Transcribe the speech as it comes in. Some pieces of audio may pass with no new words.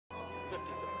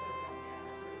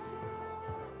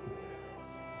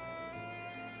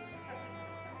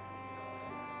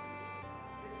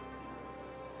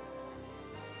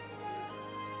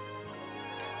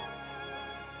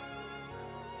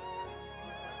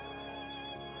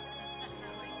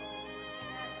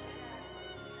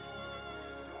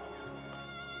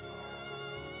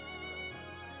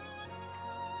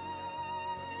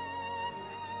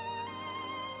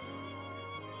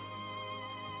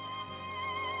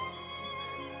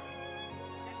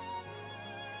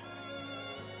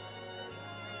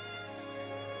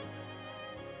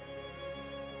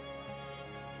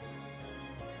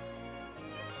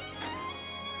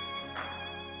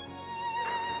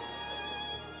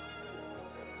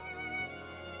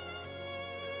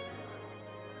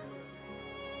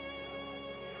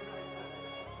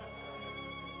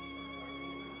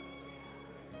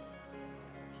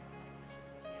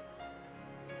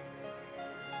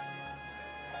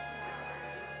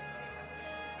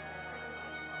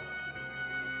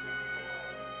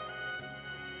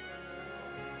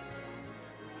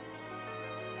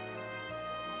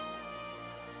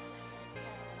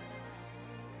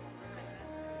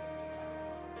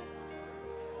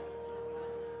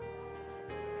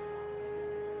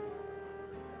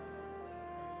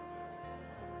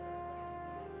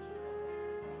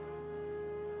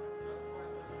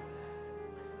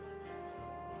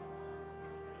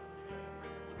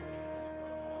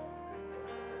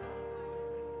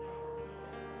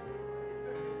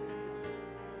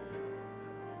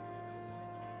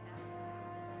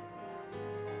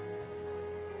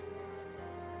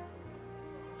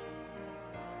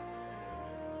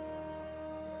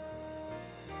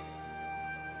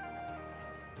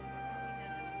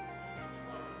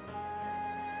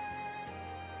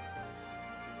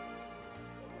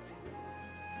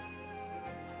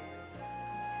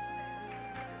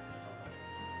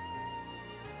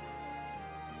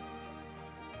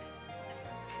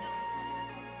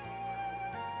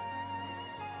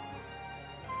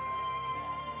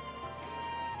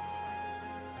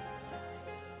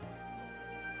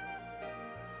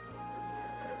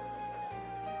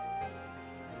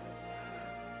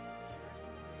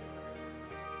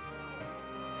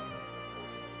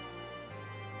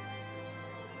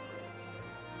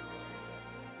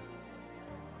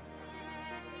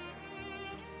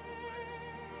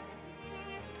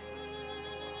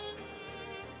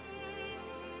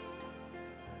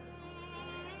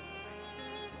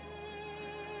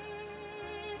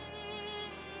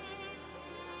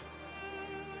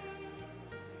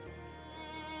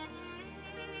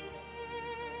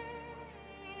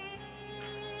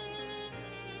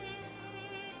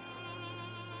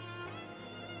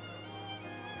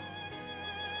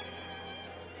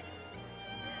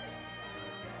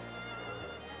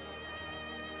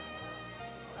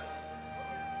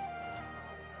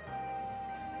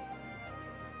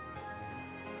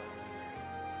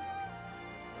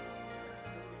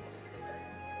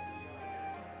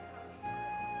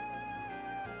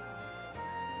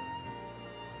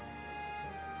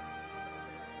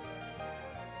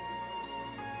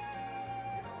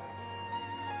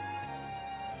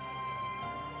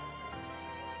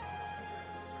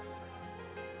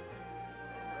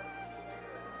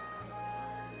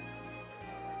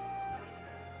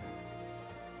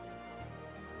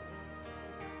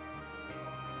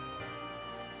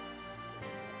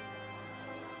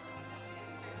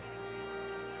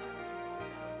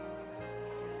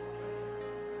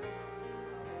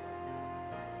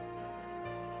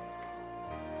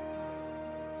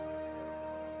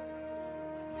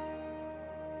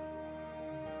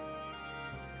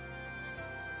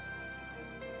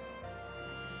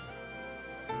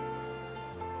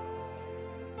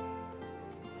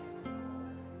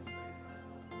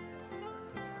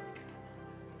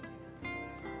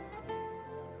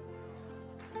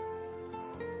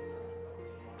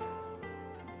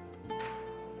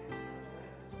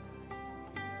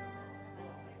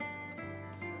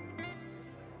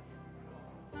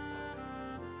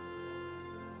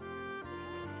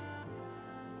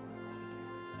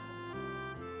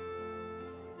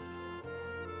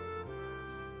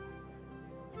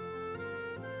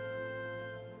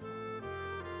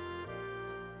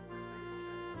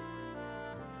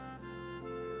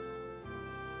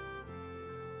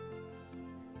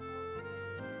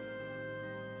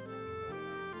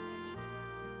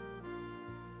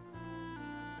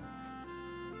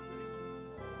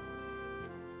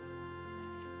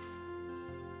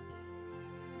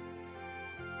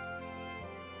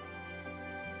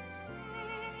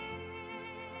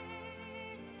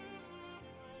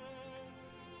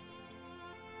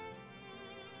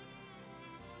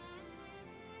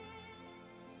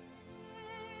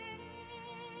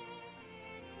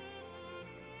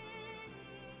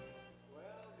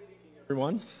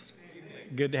Everyone,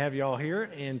 good to have you all here.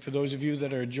 And for those of you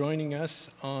that are joining us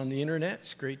on the internet,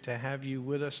 it's great to have you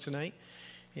with us tonight.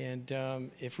 And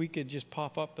if we could just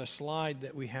pop up the slide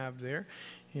that we have there.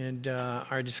 And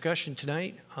our discussion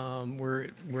tonight,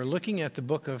 we're looking at the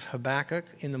book of Habakkuk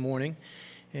in the morning.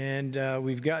 And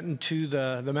we've gotten to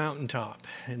the mountaintop.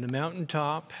 And the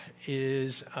mountaintop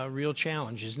is a real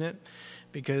challenge, isn't it?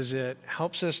 Because it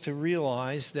helps us to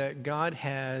realize that God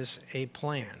has a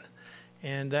plan.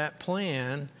 And that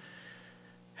plan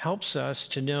helps us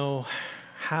to know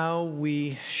how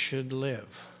we should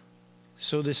live.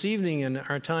 So this evening in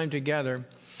our time together,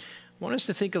 I want us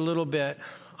to think a little bit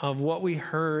of what we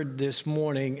heard this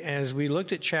morning as we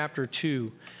looked at chapter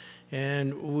 2.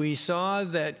 And we saw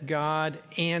that God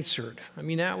answered. I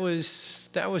mean, that was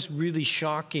really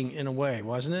shocking in a way,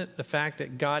 wasn't it? The fact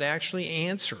that God actually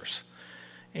answers.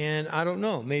 And I don't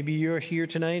know, maybe you're here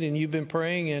tonight and you've been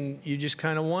praying and you just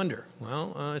kind of wonder.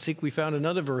 Well, I think we found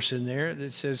another verse in there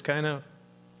that says kind of,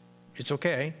 it's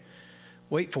okay,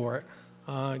 wait for it.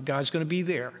 God's going to be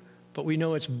there. But we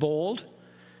know it's bold.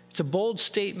 It's a bold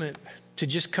statement to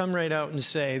just come right out and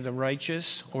say the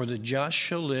righteous or the just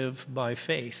shall live by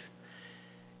faith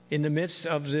in the midst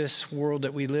of this world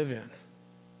that we live in.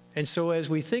 And so as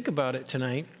we think about it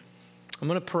tonight, I'm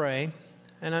going to pray.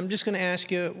 And I'm just going to ask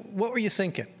you, what were you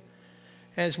thinking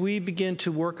as we begin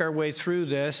to work our way through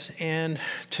this? And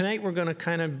tonight we're going to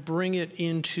kind of bring it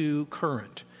into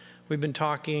current. We've been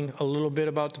talking a little bit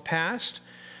about the past,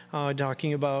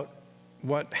 talking about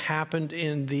what happened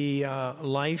in the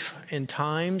life and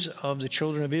times of the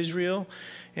children of Israel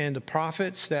and the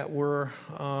prophets that were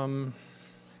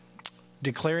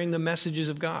declaring the messages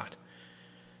of God.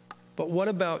 But what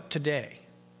about today?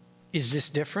 Is this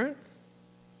different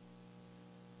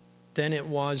than it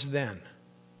was then?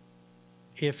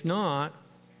 If not,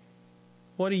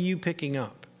 what are you picking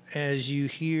up as you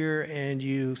hear and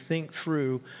you think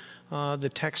through the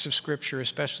text of Scripture,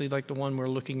 especially like the one we're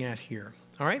looking at here?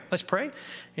 All right, let's pray,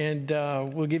 and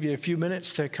we'll give you a few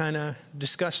minutes to kind of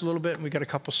discuss a little bit. And we've got a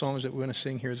couple songs that we're going to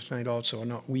sing here tonight also.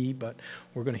 Not we, but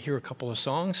we're going to hear a couple of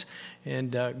songs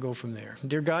and go from there.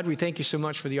 Dear God, we thank you so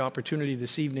much for the opportunity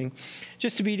this evening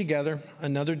just to be together,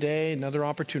 another day, another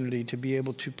opportunity to be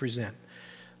able to present.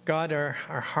 God, our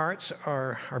hearts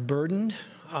are burdened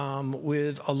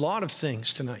with a lot of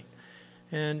things tonight,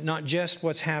 and not just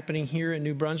what's happening here in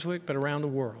New Brunswick, but around the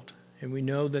world. And we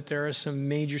know that there are some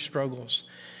major struggles.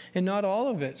 And not all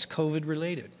of it's COVID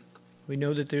related. We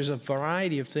know that there's a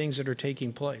variety of things that are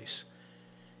taking place.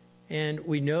 And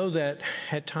we know that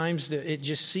at times that it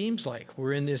just seems like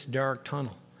we're in this dark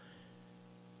tunnel.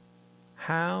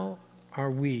 How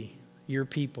are we, your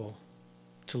people,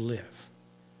 to live?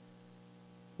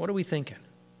 What are we thinking?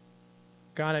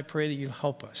 God, I pray that you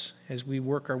help us as we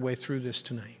work our way through this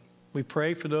tonight. We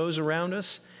pray for those around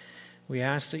us. We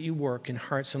ask that you work in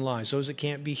hearts and lives. Those that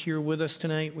can't be here with us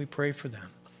tonight, we pray for them.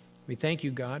 We thank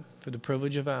you, God, for the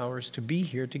privilege of ours to be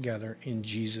here together in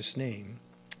Jesus' name.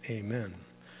 Amen.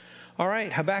 All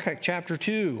right, Habakkuk chapter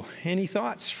 2. Any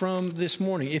thoughts from this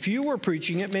morning? If you were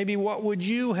preaching it, maybe what would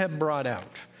you have brought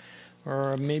out?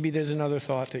 Or maybe there's another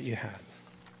thought that you had.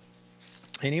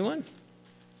 Anyone?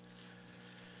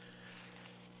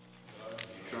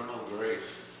 Eternal grace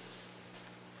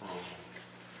from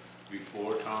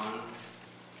before time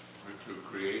through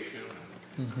creation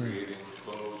and creating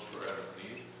the clothes for Adam and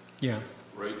Eve. Yeah.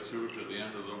 Right through to the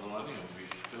end of the millennium. He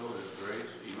still His grace,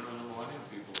 even in the millennium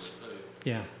people are saved.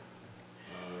 Yeah.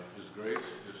 His grace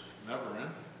is never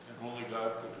ending, and only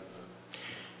God could do that.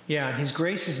 Yeah, his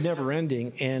grace is never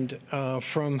ending, and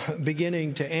from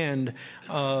beginning to end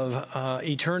of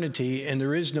eternity, and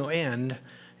there is no end,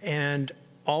 and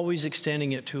always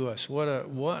extending it to us. What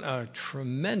a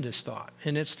tremendous thought.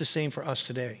 And it's the same for us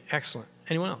today. Excellent.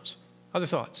 Anyone else? Other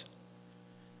thoughts?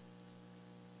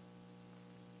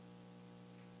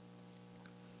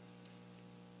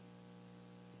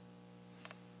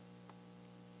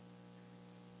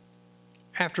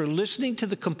 After listening to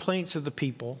the complaints of the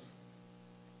people,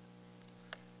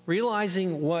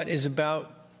 realizing what is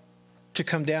about to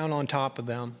come down on top of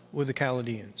them with the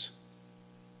Chaldeans,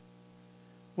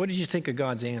 what did you think of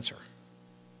God's answer?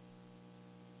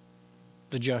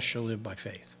 The just shall live by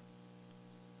faith.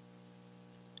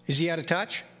 Is he out of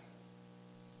touch?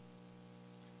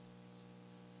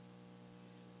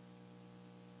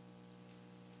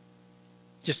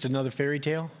 Just another fairy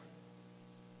tale?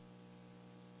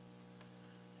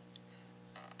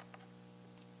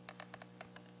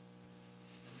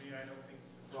 I don't think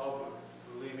the problem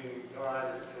believing in God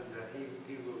and that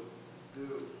He will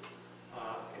do.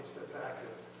 It's the fact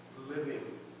of living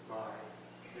by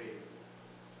faith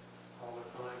all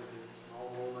the time in small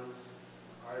moments,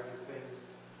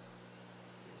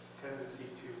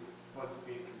 want to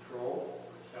be in control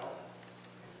myself.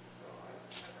 So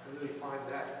I really find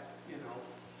that,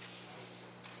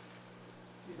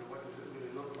 what does it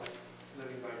really look like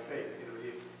living by faith?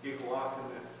 You go off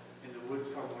in the woods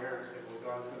somewhere and say, well,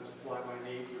 God's going to supply my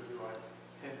needs, or do I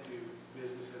tend to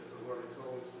business as the Lord has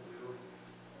told us to do?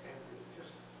 And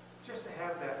just to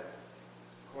have that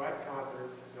quiet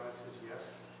confidence that God says,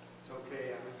 yes, it's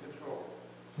okay, I'm in control,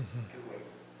 and wait.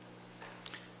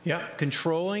 Yeah,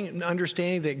 controlling,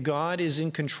 understanding that God is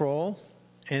in control,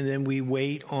 and then we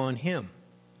wait on Him.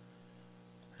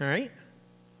 All right?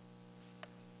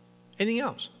 Anything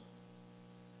else?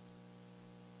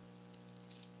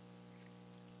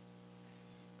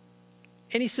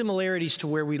 Any similarities to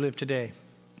where we live today?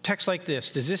 Text like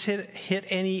this, does this hit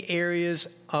any areas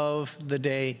of the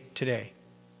day today?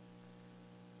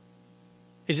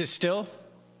 Is it still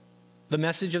the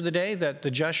message of the day that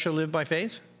the just shall live by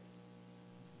faith?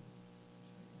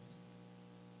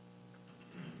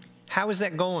 How is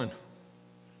that going?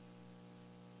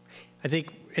 I think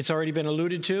it's already been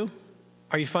alluded to.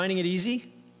 Are you finding it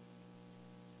easy?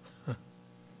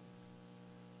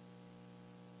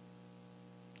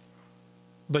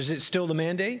 But is it still the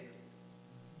mandate?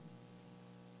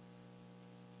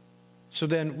 So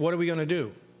then what are we going to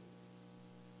do?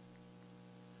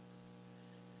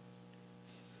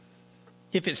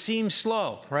 If it seems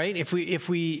slow, right? If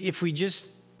we just,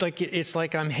 like, it's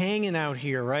like I'm hanging out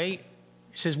here, right?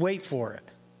 It says wait for it.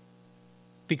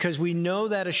 Because we know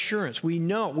that assurance. We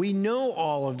know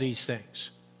all of these things.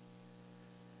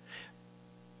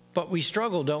 But we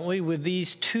struggle, don't we, with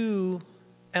these two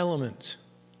elements.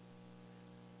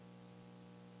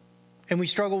 And we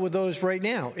struggle with those right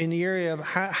now in the area of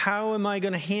how am I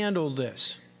going to handle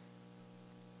this?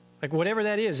 Like whatever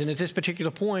that is. And at this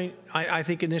particular point, I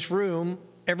think in this room,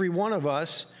 every one of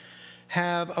us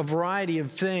have a variety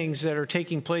of things that are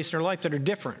taking place in our life that are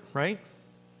different, right?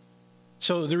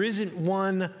 So there isn't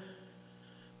one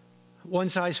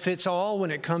size fits all when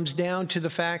it comes down to the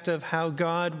fact of how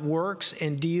God works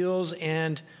and deals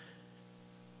and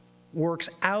works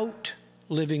out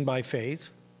living by faith.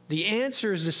 The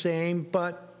answer is the same,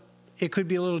 but it could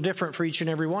be a little different for each and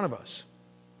every one of us.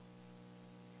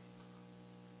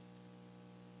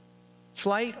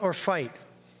 Flight or fight?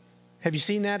 Have you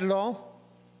seen that at all?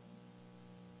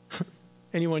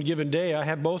 Any one given day, I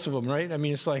have both of them, right? I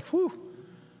mean, it's like, whew.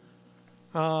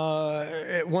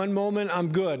 At one moment,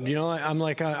 I'm good. I'm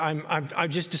like, I've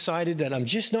just decided that I'm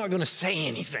just not going to say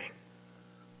anything.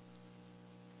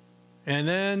 And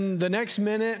then the next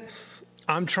minute,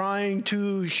 I'm trying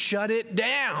to shut it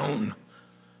down.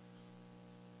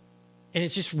 And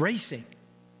it's just racing.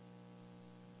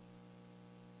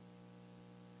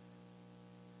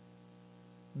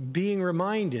 Being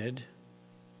reminded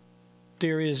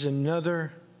there is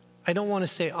another, I don't want to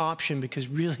say option because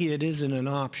really it isn't an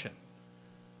option.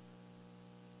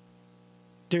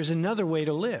 There's another way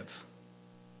to live,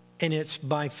 and it's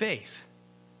by faith.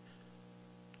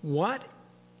 What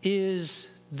is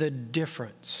the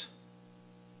difference?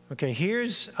 Okay,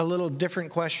 here's a little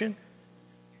different question.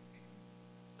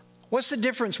 What's the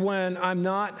difference when I'm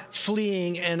not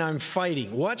fleeing and I'm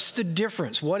fighting? What's the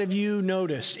difference? What have you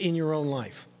noticed in your own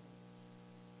life?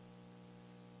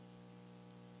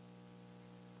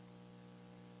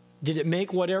 Did it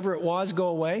make whatever it was go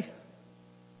away?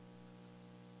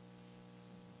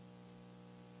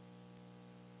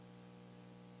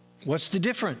 What's the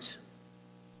difference?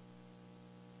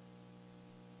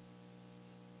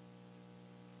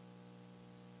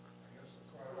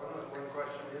 One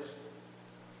question is,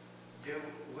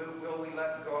 will we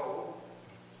let go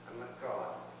and let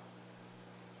God?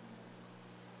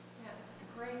 Yeah, it's the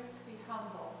grace to be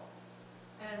humble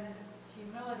and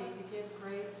humility to give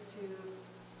grace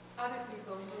to other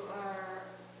people who are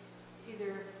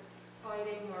either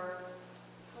fighting or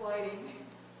flighting,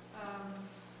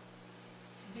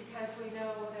 because we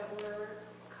know that we're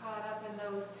caught up in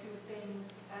those two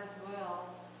things as well.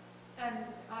 And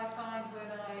I find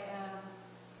when I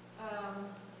am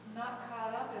not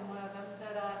caught up in one of them,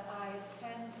 that I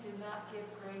tend to not give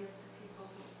grace to people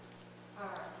who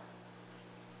are.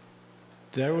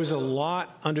 There was a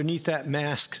lot underneath that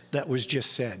mask that was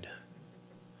just said.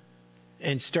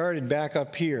 And started back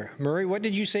up here. Murray, what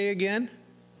did you say again?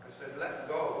 I said let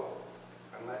go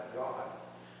and let God.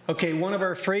 Okay, one of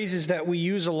our phrases that we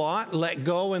use a lot, let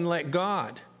go and let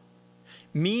God.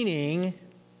 Meaning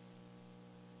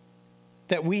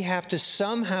that we have to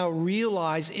somehow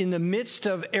realize in the midst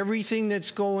of everything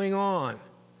that's going on,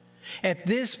 at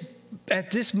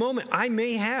this moment, I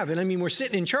may have, and I mean, we're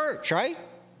sitting in church, right?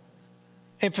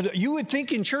 And you would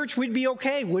think in church we'd be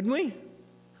okay, wouldn't we?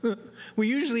 We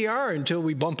usually are until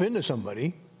we bump into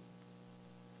somebody.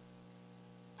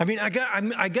 I mean, I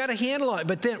got a handle on it.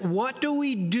 But then what do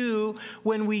we do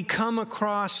when we come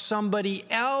across somebody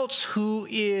else who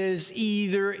is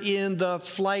either in the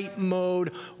flight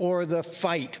mode or the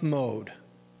fight mode?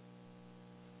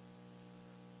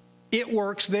 It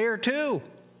works there too.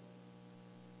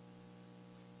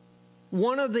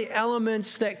 One of the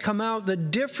elements that come out, the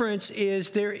difference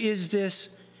is there's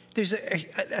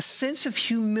a sense of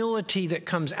humility that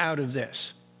comes out of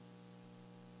this.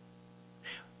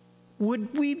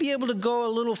 Would we be able to go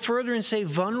a little further and say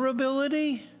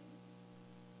vulnerability?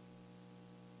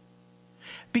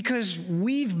 Because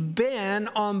we've been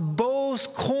on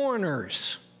both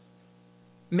corners,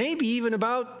 maybe even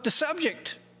about the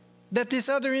subject that this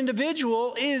other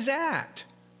individual is at.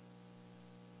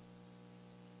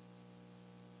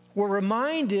 We're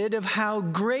reminded of how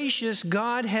gracious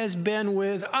God has been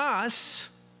with us.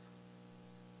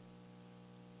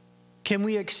 Can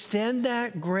we extend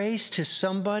that grace to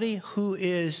somebody who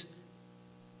is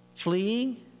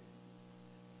fleeing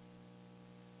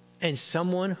and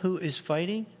someone who is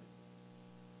fighting?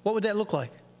 What would that look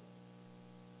like?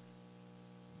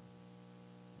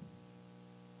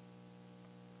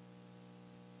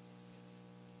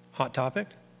 Hot topic?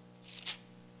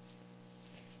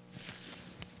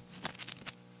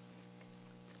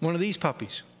 One of these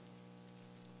puppies.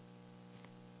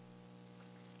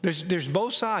 There's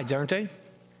both sides, aren't they?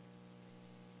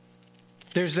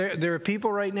 There are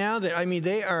people right now that, I mean,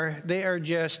 they are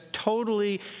just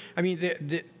totally, I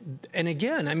mean, and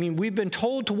again, I mean, we've been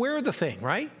told to wear the thing,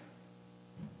 right?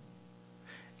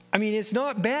 I mean, it's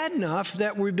not bad enough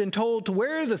that we've been told to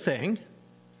wear the thing,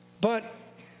 but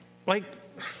like,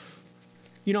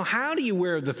 you know, how do you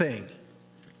wear the thing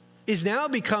is now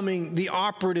becoming the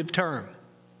operative term.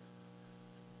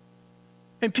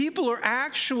 And people are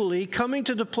actually coming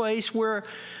to the place where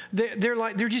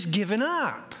they're just giving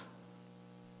up.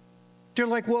 They're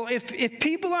like, well, if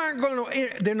people aren't going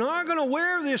to, they're not going to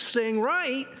wear this thing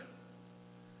right,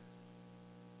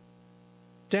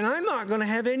 then I'm not going to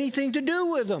have anything to do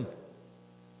with them.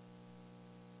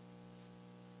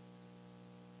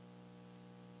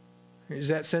 Is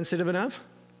that sensitive enough?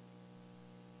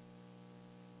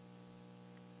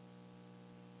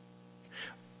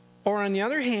 Or on the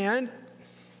other hand,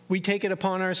 we take it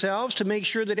upon ourselves to make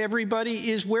sure that everybody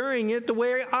is wearing it the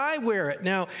way I wear it.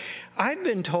 Now, I've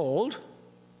been told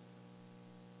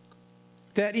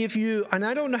that if you, and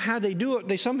I don't know how they do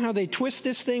it, somehow they twist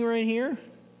this thing right here,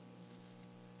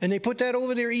 and they put that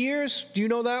over their ears. Do you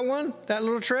know that one? That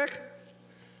little trick?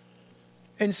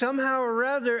 And somehow or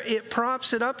other, it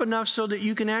props it up enough so that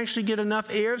you can actually get enough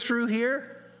air through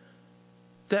here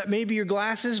that maybe your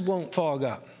glasses won't fog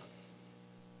up.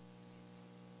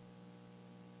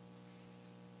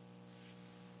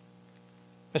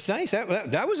 That's nice.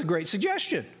 That was a great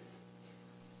suggestion.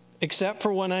 Except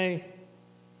for when I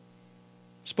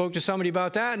spoke to somebody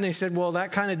about that, and they said, well,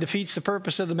 that kind of defeats the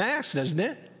purpose of the mask, doesn't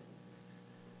it?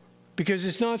 Because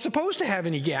it's not supposed to have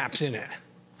any gaps in it.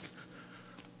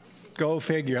 Go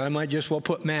figure. I might just well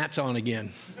put mats on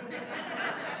again.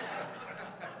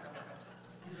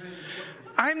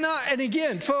 I'm not, and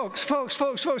again, folks, please,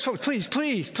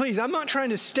 I'm not trying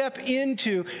to step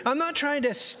into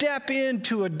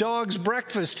a dog's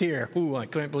breakfast here. Ooh, I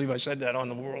can't believe I said that on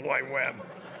the World Wide Web.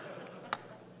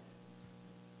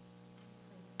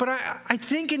 But I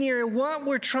think in here, what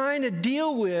we're trying to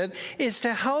deal with is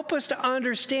to help us to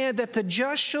understand that the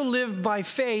just shall live by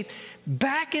faith.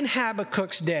 Back in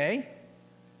Habakkuk's day,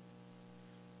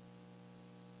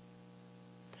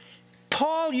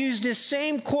 Paul used this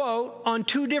same quote on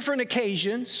two different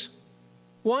occasions,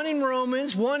 one in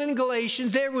Romans, one in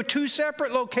Galatians. There were two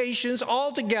separate locations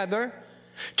altogether,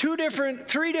 three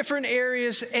different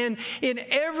areas, and in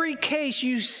every case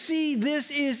you see this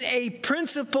is a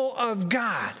principle of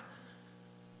God.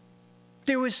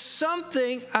 There was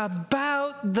something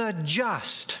about the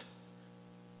just.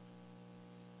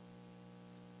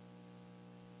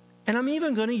 And I'm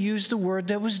even going to use the word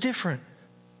that was different.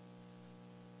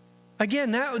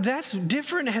 Again, that's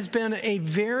different has been a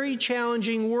very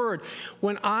challenging word.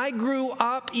 When I grew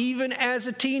up, even as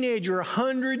a teenager,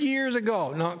 100 years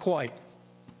ago, not quite,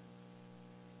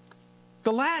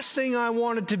 the last thing I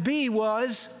wanted to be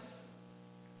was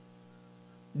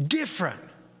different.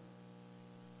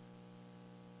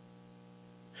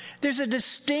 There's a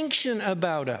distinction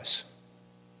about us.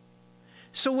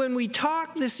 So when we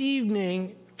talk this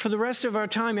evening, for the rest of our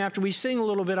time after we sing a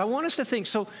little bit, I want us to think,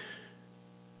 so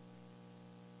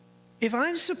if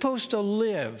I'm supposed to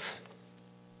live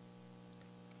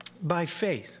by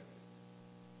faith,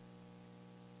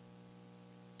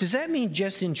 does that mean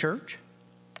just in church?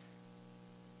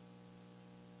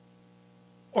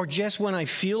 Or just when I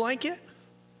feel like it?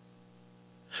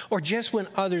 Or just when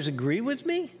others agree with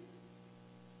me?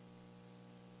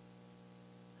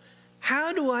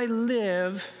 How do I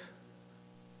live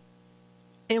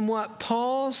in what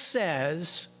Paul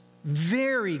says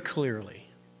very clearly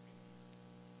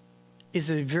is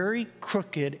a very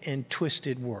crooked and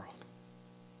twisted world?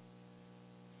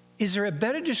 Is there a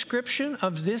better description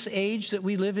of this age that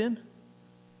we live in?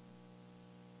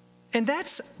 And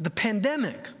that's the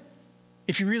pandemic,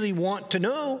 if you really want to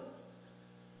know,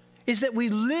 is that we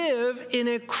live in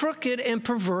a crooked and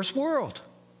perverse world.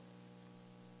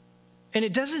 And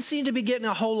it doesn't seem to be getting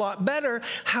a whole lot better.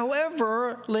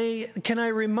 However, can I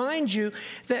remind you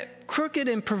that crooked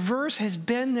and perverse has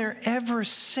been there ever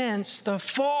since the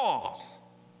fall.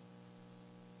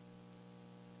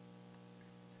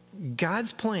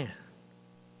 God's plan,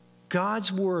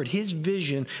 God's word, his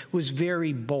vision was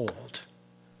very bold.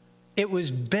 It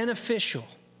was beneficial.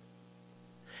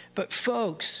 But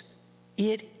folks,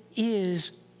 it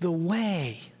is the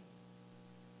way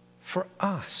for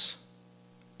us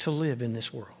to live in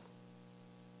this world.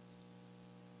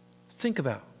 Think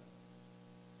about,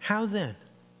 how then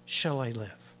shall I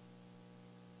live?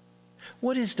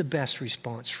 What is the best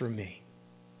response for me?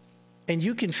 And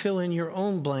you can fill in your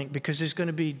own blank, because there's going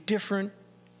to be different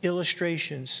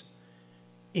illustrations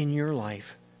in your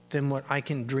life than what I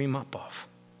can dream up of.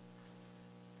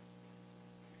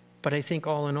 But I think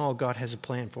all in all, God has a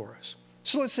plan for us.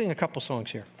 So let's sing a couple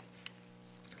songs here.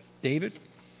 David?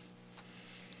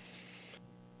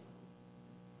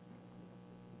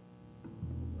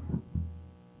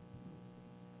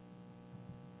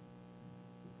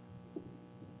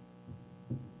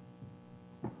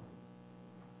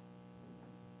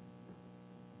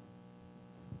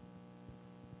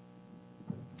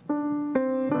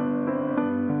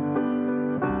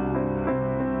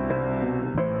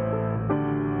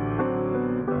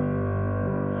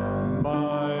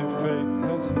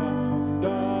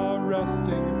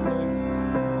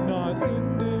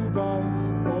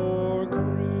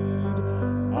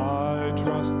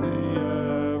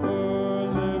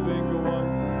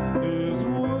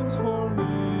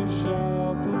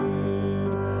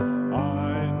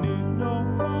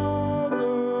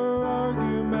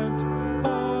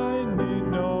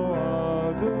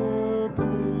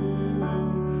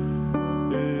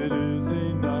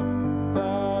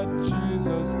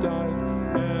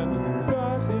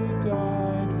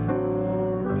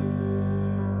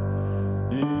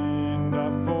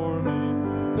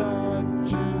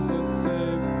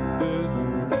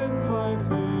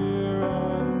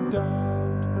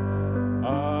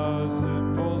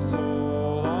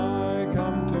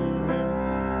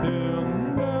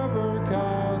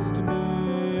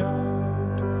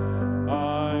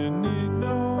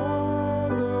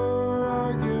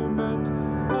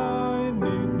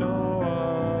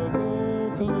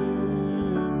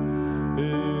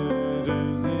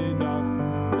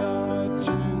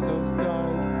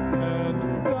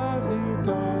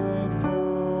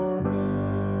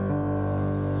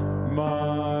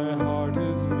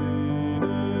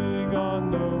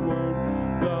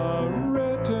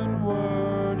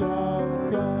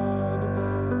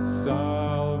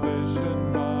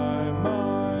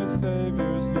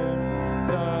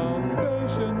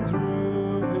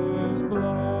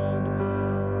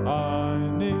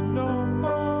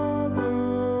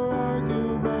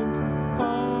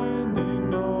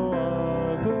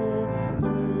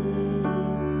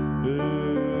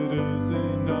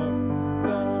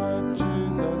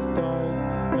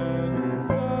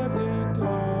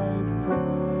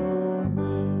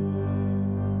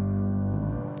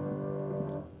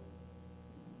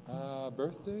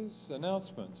 Birthdays,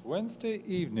 announcements. Wednesday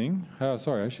evening,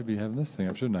 sorry, I should be having this thing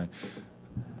up, shouldn't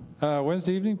I?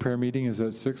 Wednesday evening, prayer meeting is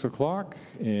at 6 o'clock,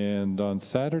 and on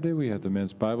Saturday we have the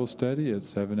men's Bible study at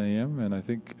 7 a.m., and I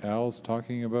think Al's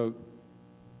talking about,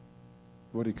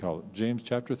 what do you call it, James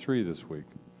chapter 3 this week.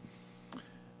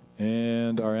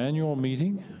 And our annual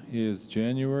meeting is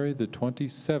January the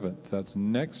 27th. That's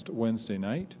next Wednesday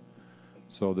night.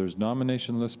 So there's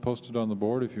nomination lists posted on the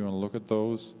board if you want to look at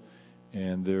those.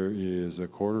 And there is a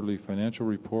quarterly financial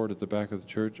report at the back of the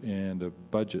church and a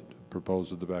budget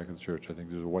proposed at the back of the church. I think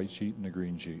there's a white sheet and a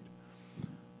green sheet.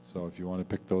 So if you want to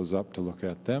pick those up to look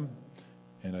at them,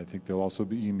 and I think they'll also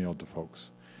be emailed to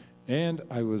folks. And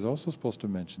I was also supposed to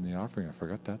mention the offering. I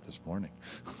forgot that this morning.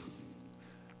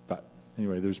 But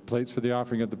anyway, there's plates for the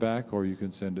offering at the back, or you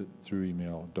can send it through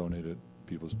email, donate at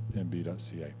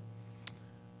peoplesmb.ca.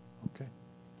 Okay.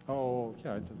 Oh,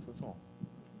 yeah, that's all.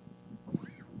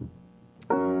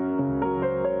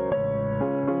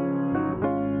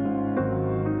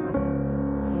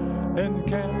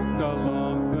 Encamped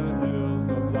along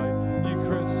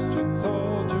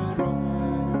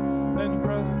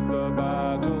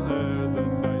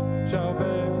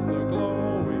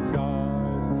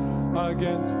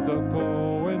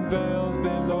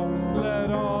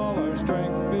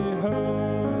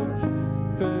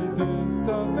is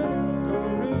the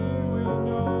victory we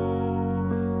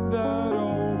know that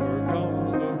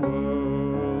overcomes the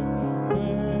world.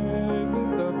 Faith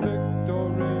is the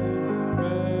victory.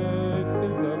 Faith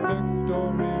is the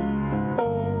victory.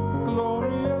 Oh,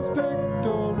 glorious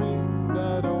victory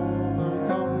that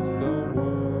overcomes the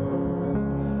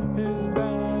world. His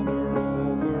banner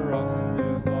over us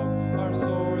is love, our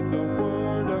sword, the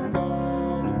word of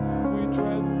God. We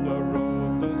tread the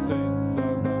road, the saints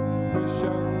above, with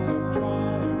shouts of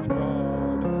triumph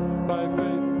trod. By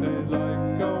faith they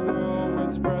like a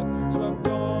whirlwind's breath swept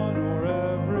on o'er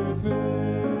every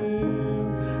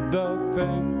field. The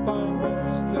faith by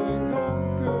which they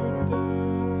conquered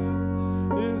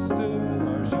death is still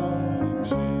our shining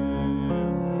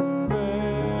shield.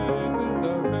 Faith is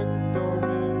the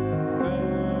victory.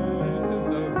 Faith is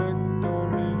the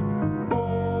victory.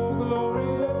 Oh,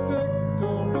 glorious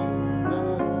victory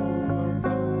that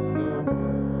overcomes the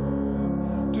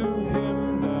world. To him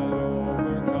that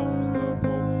overcomes the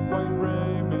foe, white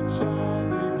raiment shall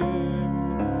be given.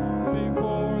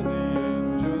 Before the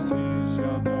angels he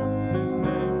shall know his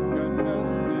name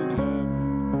confessed in heaven.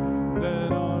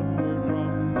 Then onward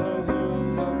from the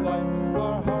hills of light,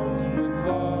 our hearts with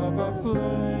love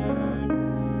aflame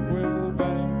will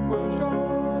vanquish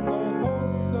all the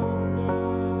hosts of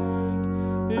night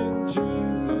in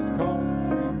Jesus'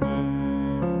 conquering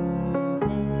name.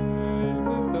 Faith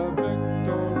is the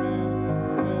victory.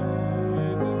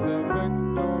 Faith is the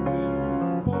victory.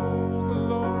 Oh,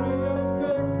 glorious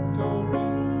victory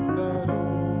that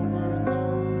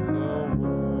overcomes the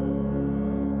world.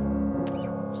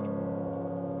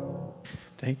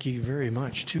 Thank you very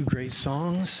much. Two great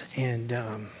songs and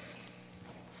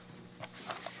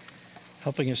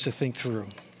helping us to think through.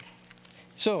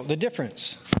 So, the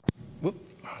difference.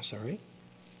 Sorry.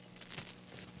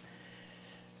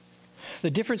 The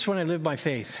difference when I live by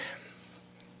faith.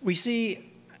 We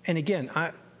see, and again,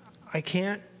 I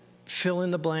can't fill in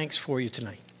the blanks for you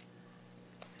tonight.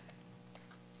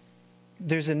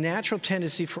 There's a natural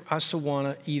tendency for us to want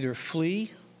to either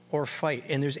flee or fight,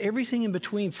 and there's everything in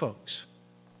between, folks.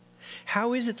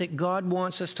 How is it that God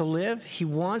wants us to live? He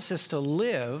wants us to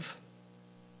live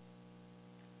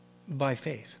by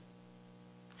faith.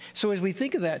 So as we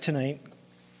think of that tonight,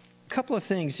 a couple of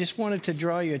things. Just wanted to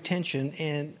draw your attention,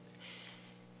 and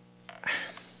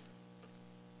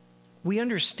we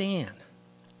understand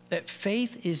that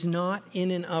faith is not in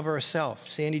and of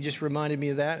ourselves. Sandy just reminded me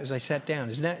of that as I sat down.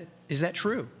 Is that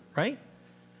true, right?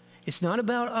 It's not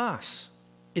about us.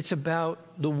 It's about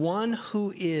the one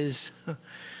who is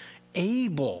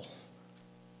able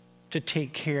to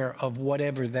take care of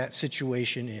whatever that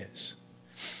situation is.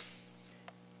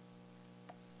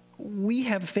 We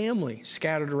have family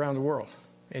scattered around the world,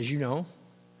 as you know,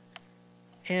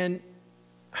 and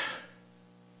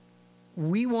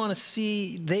we want to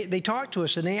see, they talk to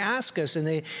us and they ask us,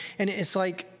 and it's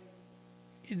like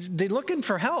they're looking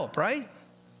for help, right?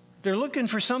 They're looking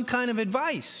for some kind of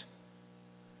advice.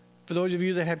 For those of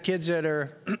you that have kids that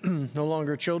are no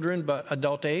longer children but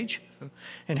adult age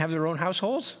and have their own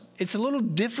households, it's a little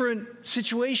different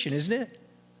situation, isn't it?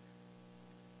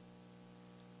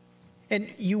 And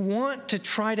you want to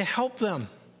try to help them.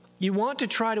 You want to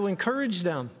try to encourage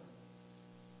them.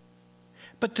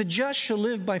 But the just shall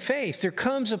live by faith. There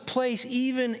comes a place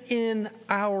even in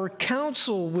our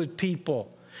counsel with people.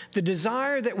 The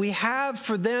desire that we have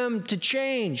for them to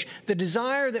change. The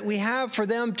desire that we have for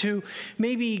them to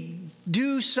maybe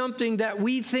do something that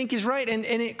we think is right. And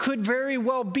it could very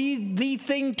well be the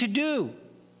thing to do.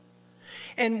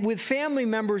 And with family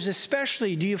members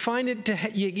especially, do you find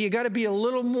it you got to be a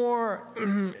little more,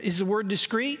 is the word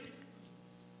discreet?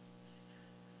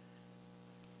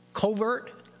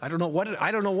 Covert? I don't know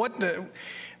what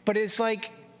but it's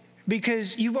like,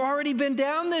 because you've already been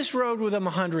down this road with them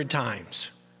 100 times.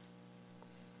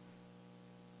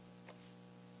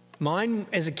 Mine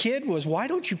as a kid was, why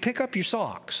don't you pick up your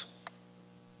socks?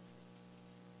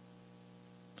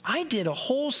 I did a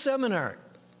whole seminar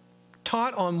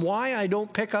taught on why I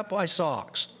don't pick up my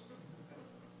socks.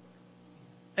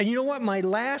 And you know what my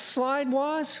last slide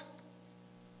was?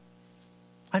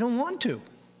 I don't want to.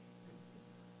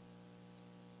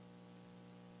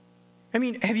 I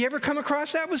mean, have you ever come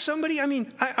across that with somebody? I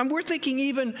mean, we're thinking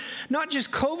even not just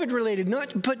COVID related,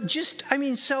 but just,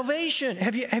 salvation.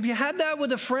 Have you had that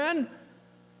with a friend?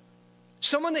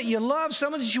 Someone that you love,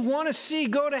 someone that you want to see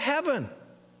go to heaven.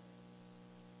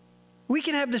 We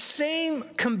can have the same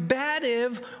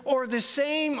combative or the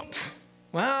same,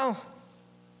 or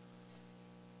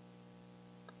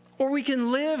we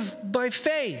can live by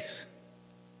faith.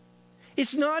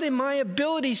 It's not in my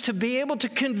abilities to be able to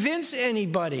convince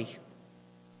anybody.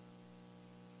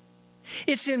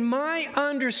 It's in my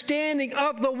understanding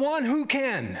of the one who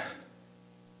can.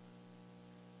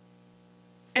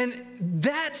 And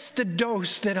that's the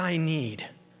dose that I need.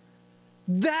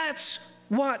 That's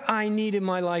what I need in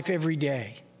my life every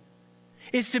day.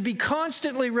 Is to be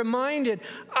constantly reminded,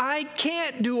 I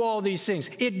can't do all these things.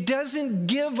 It doesn't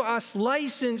give us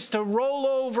license to roll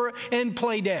over and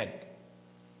play dead.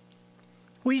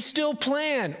 We still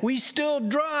plan, we still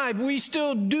drive, we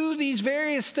still do these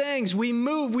various things. We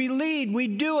move, we lead, we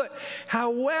do it.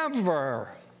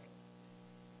 However,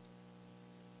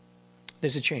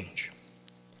 there's a change.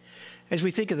 As we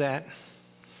think of that,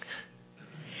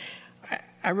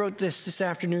 I wrote this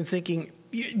afternoon thinking,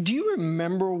 do you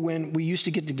remember when we used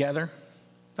to get together?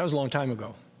 That was a long time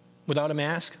ago, without a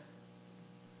mask.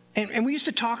 And we used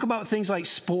to talk about things like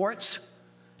sports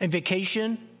and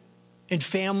vacation and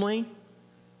family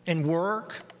and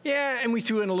work. Yeah, and we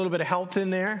threw in a little bit of health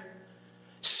in there.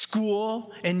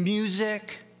 School and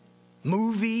music,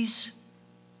 movies.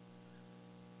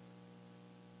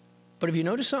 But have you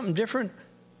noticed something different?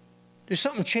 There's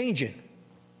something changing.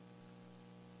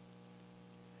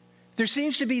 There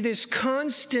seems to be this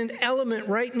constant element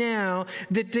right now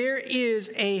that there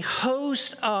is a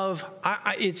host of,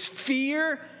 it's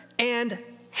fear and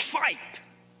fight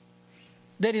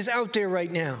that is out there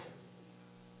right now.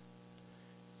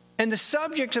 And the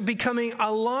subjects are becoming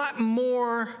a lot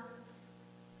more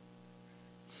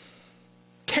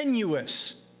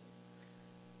tenuous.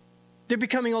 They're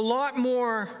becoming a lot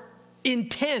more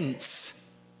intense.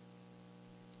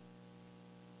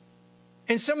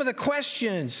 And some of the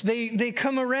questions, they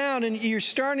come around and you're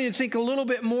starting to think a little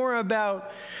bit more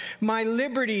about my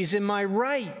liberties and my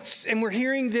rights. And we're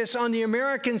hearing this on the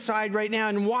American side right now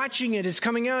and watching it. It's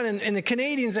coming out and the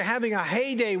Canadians are having a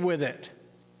heyday with it.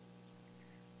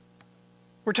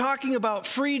 We're talking about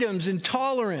freedoms and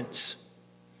tolerance.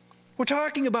 We're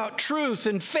talking about truth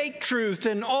and fake truth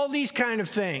and all these kind of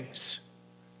things.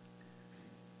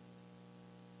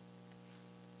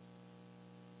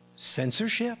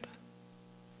 Censorship?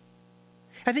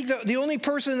 I think the only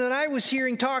person that I was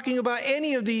hearing talking about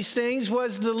any of these things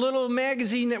was the little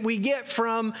magazine that we get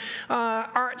from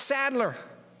Art Sadler.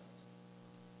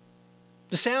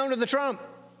 The Sound of the Trump.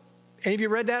 Any of you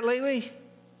read that lately?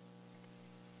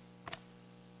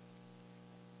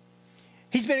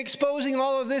 He's been exposing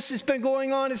all of this that's been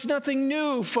going on. It's nothing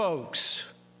new, folks.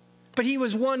 But he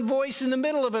was one voice in the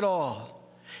middle of it all.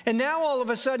 And now all of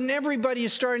a sudden everybody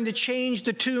is starting to change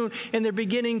the tune and they're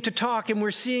beginning to talk, and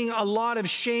we're seeing a lot of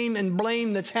shame and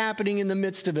blame that's happening in the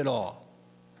midst of it all.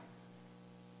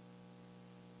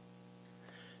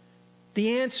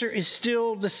 The answer is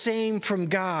still the same from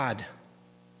God.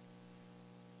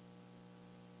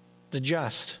 The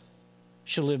just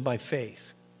shall live by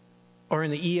faith. Or in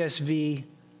the ESV,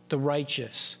 the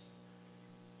righteous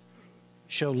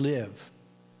shall live.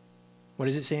 What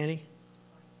is it, Sandy?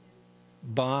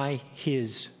 By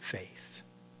his faith.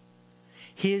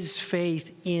 His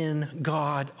faith in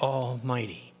God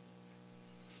Almighty.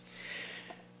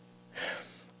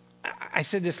 I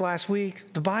said this last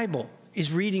week. The Bible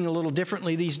is reading a little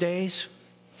differently these days.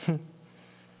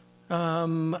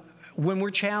 When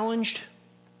we're challenged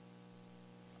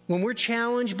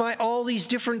by all these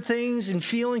different things and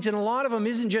feelings, and a lot of them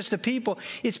isn't just the people,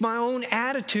 it's my own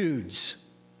attitudes.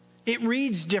 It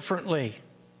reads differently.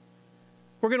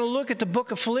 We're going to look at the book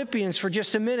of Philippians for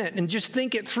just a minute and just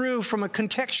think it through from a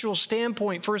contextual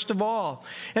standpoint, first of all,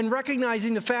 and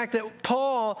recognizing the fact that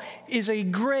Paul is a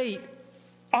great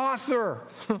author.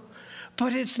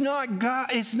 But it's not God,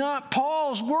 it's not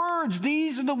Paul's words.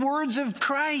 These are the words of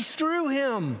Christ through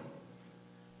him.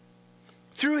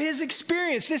 Through his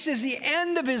experience. This is the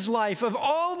end of his life. Of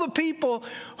all the people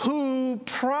who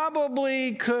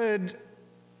probably could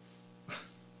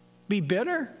be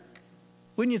bitter,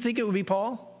 wouldn't you think it would be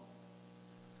Paul?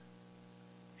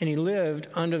 And he lived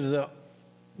under the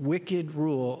wicked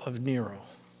rule of Nero.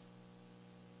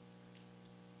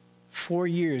 4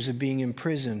 years of being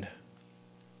imprisoned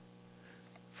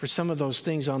for some of those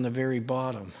things on the very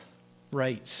bottom.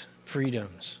 Rights,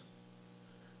 freedoms,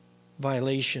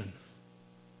 violation,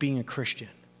 being a Christian.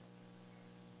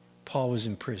 Paul was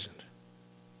imprisoned.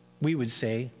 We would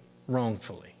say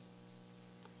wrongfully.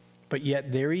 But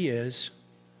yet there he is.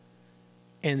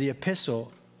 And the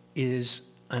epistle is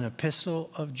an epistle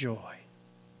of joy.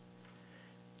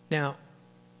 Now,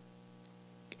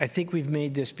 I think we've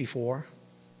made this before.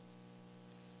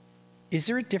 Is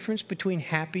there a difference between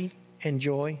happy and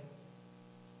joy?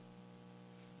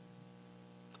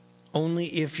 Only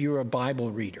if you're a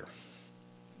Bible reader.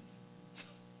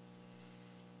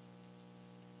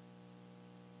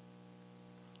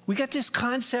 We got this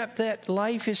concept that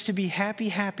life is to be happy,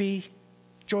 happy,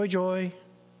 Joy, joy,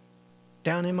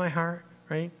 down in my heart,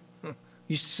 right?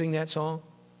 Used to sing that song.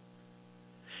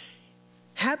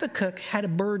 Habakkuk had a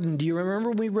burden. Do you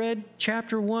remember we read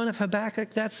chapter 1 of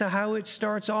Habakkuk? That's how it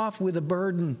starts off, with a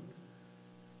burden.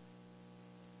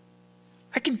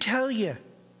 I can tell you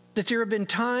that there have been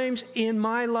times in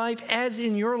my life, as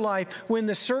in your life, when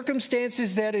the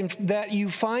circumstances that you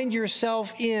find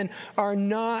yourself in are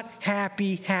not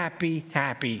happy, happy,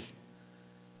 happy.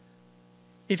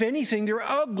 If anything, they're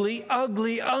ugly,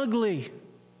 ugly, ugly.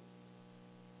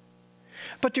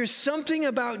 But there's something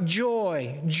about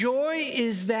joy. Joy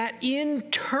is that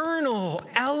internal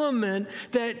element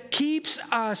that keeps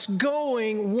us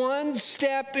going one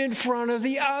step in front of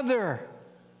the other.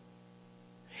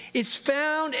 It's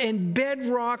found and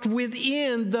bedrocked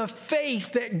within the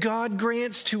faith that God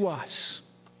grants to us.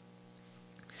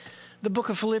 The book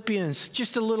of Philippians,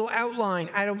 just a little outline.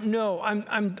 I don't know.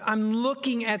 I'm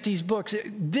looking at these books.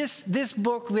 This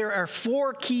book, there are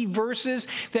 4 key verses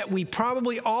that we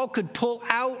probably all could pull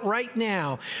out right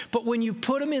now. But when you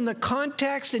put them in the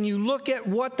context and you look at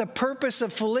what the purpose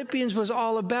of Philippians was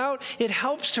all about, it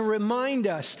helps to remind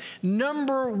us.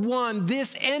 Number 1,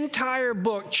 this entire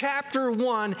book, chapter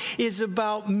 1, is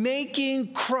about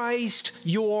making Christ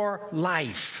your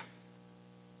life.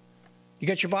 You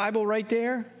got your Bible right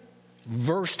there?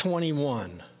 Verse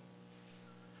 21,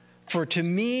 for to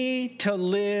me to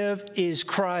live is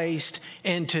Christ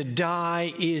and to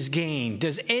die is gain.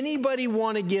 Does anybody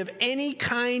want to give any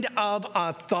kind of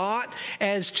a thought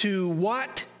as to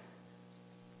what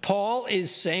Paul is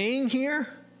saying here?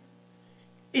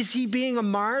 Is he being a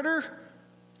martyr?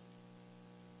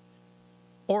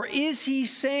 Or is he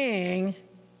saying,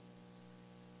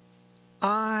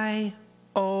 I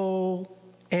owe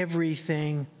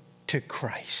everything to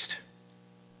Christ?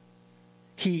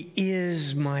 He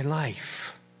is my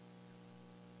life.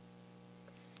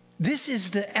 This is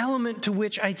the element to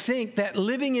which I think that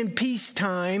living in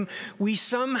peacetime, we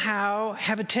somehow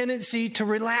have a tendency to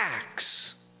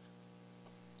relax.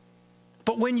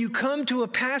 But when you come to a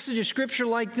passage of Scripture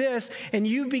like this and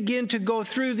you begin to go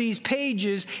through these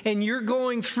pages and you're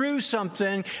going through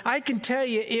something, I can tell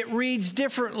you it reads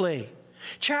differently.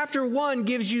 Chapter 1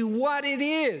 gives you what it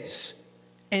is.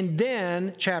 And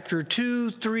then chapter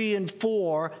 2, 3, and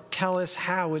 4 tell us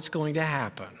how it's going to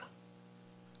happen.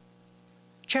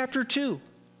 Chapter 2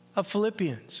 of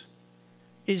Philippians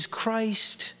is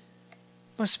Christ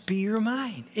must be your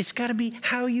mind. It's got to be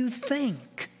how you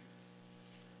think.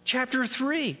 Chapter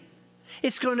 3,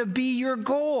 it's going to be your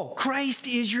goal. Christ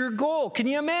is your goal. Can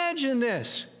you imagine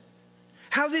this?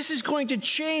 How this is going to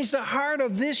change the heart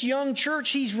of this young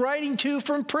church he's writing to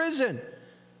from prison.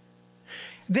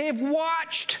 They've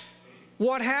watched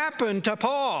what happened to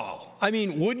Paul. I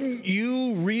mean, wouldn't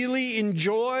you really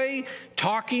enjoy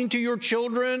talking to your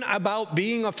children about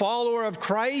being a follower of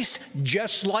Christ,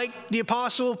 just like the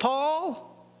Apostle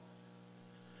Paul?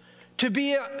 To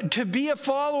be a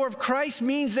follower of Christ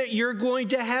means that you're going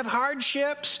to have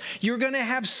hardships. You're going to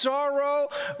have sorrow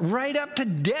right up to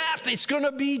death. It's going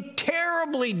to be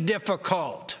terribly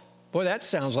difficult. Boy, that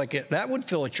sounds like it. That would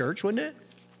fill a church, wouldn't it?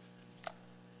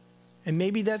 And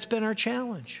maybe that's been our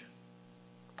challenge.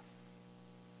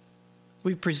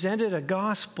 We presented a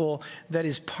gospel that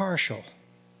is partial.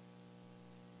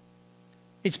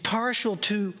 It's partial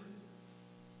to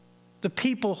the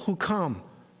people who come.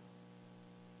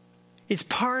 It's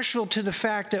partial to the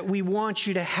fact that we want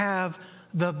you to have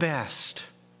the best,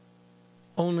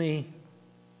 only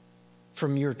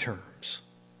from your terms.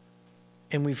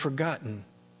 And we've forgotten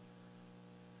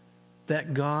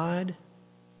that God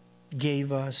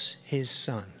gave us his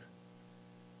Son.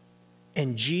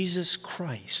 And Jesus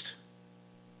Christ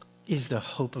is the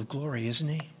hope of glory, isn't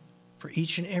he? For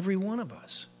each and every one of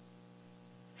us.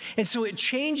 And so it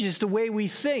changes the way we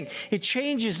think. It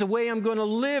changes the way I'm going to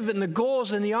live and the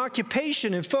goals and the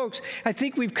occupation. And folks, I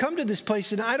think we've come to this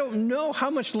place, and I don't know how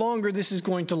much longer this is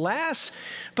going to last,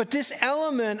 but this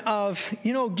element of,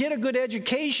 get a good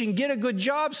education, get a good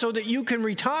job so that you can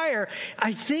retire,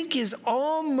 I think is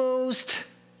almost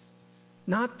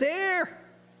not there.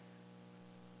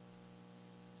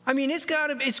 I mean, it's got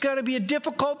to be a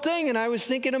difficult thing. And I was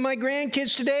thinking of my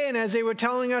grandkids today, and as they were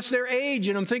telling us their age,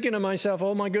 and I'm thinking to myself,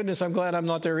 oh my goodness, I'm glad I'm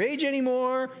not their age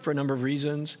anymore for a number of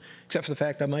reasons, except for the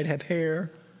fact I might have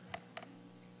hair.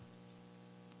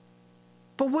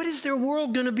 But what is their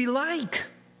world going to be like?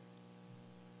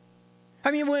 I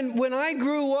mean, when I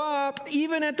grew up,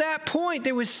 even at that point,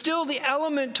 there was still the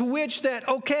element to which that,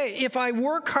 okay, if I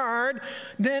work hard,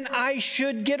 then I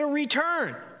should get a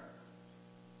return.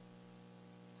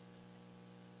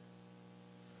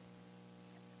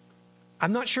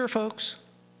 I'm not sure, folks.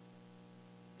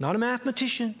 not a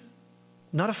mathematician,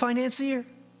 not a financier.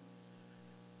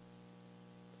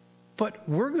 But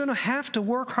we're going to have to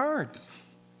work hard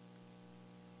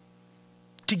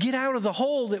to get out of the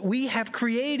hole that we have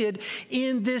created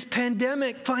in this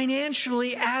pandemic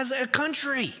financially as a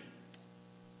country.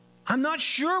 I'm not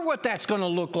sure what that's going to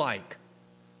look like.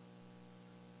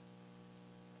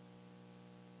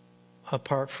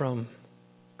 Apart from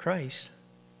Christ.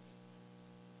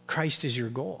 Christ is your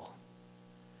goal.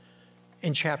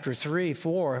 In chapter 3,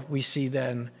 4, we see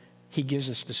then he gives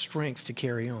us the strength to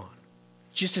carry on.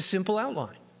 Just a simple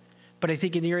outline. But I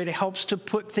think in the area it helps to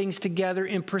put things together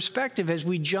in perspective as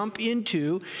we jump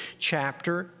into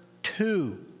chapter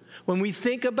 2. When we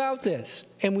think about this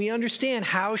and we understand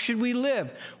how should we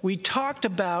live, we talked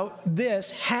about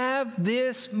this, have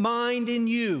this mind in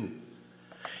you.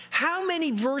 How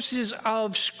many verses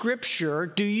of Scripture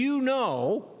do you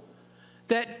know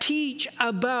that teach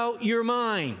about your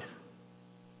mind?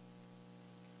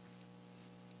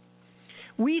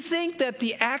 We think that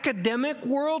the academic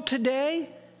world today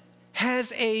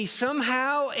has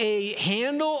somehow a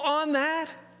handle on that.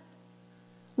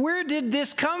 Where did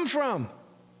this come from?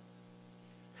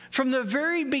 From the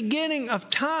very beginning of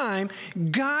time,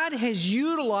 God has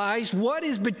utilized what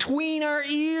is between our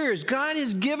ears. God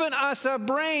has given us a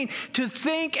brain to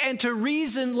think and to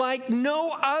reason like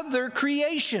no other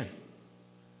creation.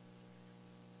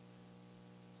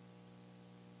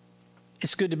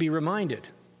 It's good to be reminded.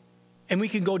 And we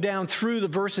can go down through the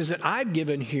verses that I've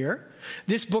given here.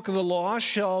 This book of the law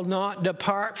shall not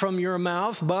depart from your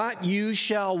mouth, but you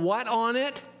shall what on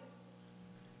it?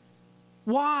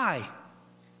 Why?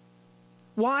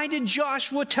 Why did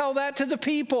Joshua tell that to the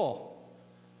people?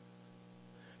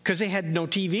 Because they had no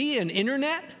TV and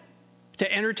internet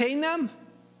to entertain them?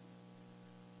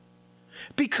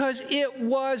 Because it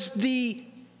was the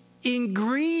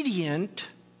ingredient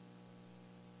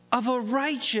of a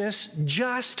righteous,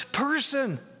 just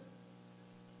person.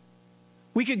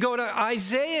 We could go to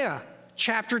Isaiah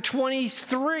chapter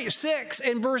 26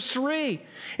 and verse 3,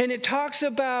 and it talks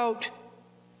about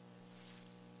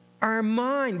our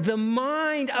mind, the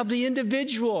mind of the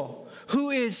individual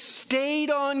who is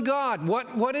stayed on God.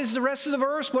 What is the rest of the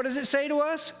verse? What does it say to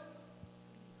us?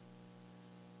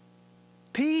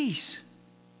 Peace.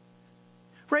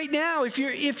 Right now, if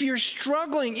you're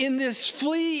struggling in this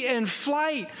flee and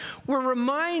flight, we're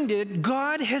reminded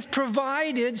God has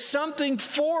provided something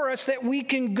for us that we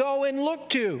can go and look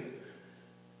to.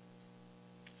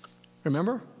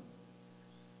 Remember?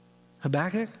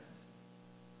 Habakkuk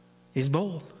is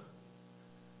bold.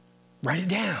 Write it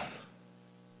down.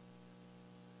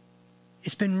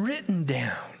 It's been written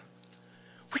down.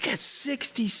 We got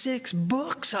 66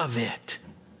 books of it.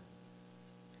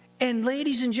 And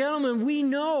ladies and gentlemen, we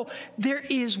know there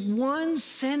is one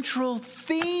central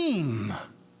theme.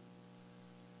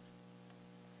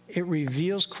 It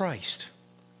reveals Christ.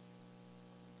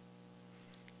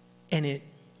 And it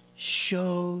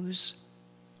shows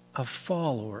a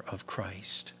follower of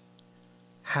Christ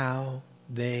how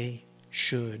they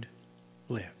should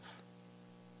live.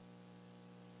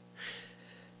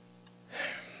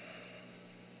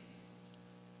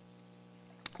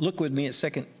 Look with me at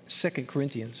 2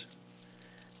 Corinthians.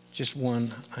 Just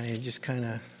one, this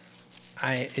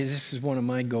is one of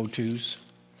my go-tos.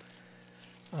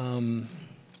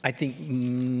 I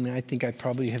think I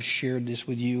probably have shared this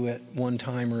with you at one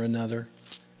time or another.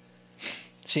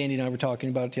 Sandy and I were talking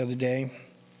about it the other day.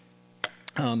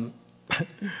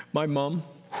 My mom,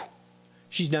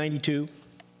 she's 92.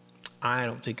 I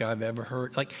don't think I've ever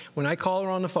heard, like when I call her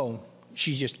on the phone,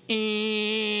 she's just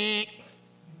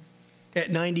at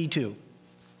 92.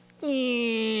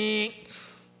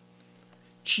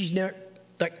 She's never,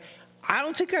 like, I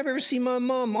don't think I've ever seen my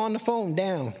mom on the phone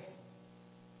down.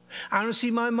 I don't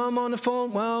see my mom on the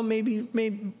phone. Well, maybe,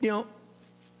 you know,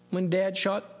 when Dad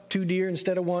shot 2 deer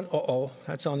instead of 1.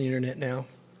 That's on the internet now.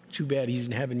 Too bad he's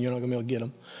in heaven. You're not going to be able to get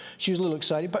him. She was a little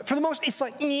excited. But for the most, it's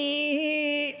like,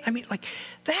 I mean, like,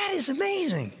 that is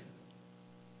amazing.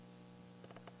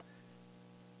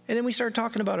 And then we started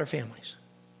talking about our families.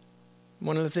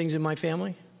 One of the things in my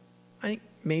family, I think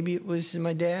maybe it was in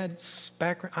my dad's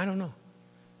background. I don't know.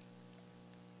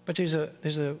 But there's a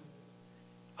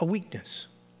weakness.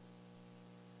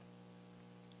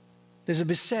 There's a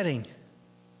besetting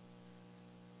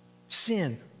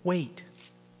sin, weight,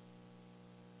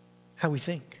 how we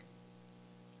think.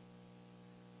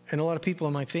 And a lot of people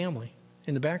in my family,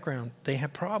 in the background, they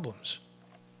have problems.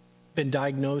 Been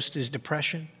diagnosed as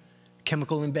depression,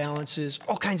 chemical imbalances,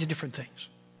 all kinds of different things.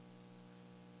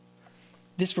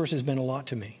 This verse has been a lot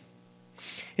to me.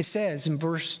 It says in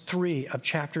verse 3 of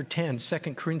chapter 10, 2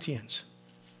 Corinthians,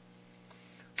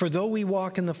 For though we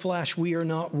walk in the flesh, we are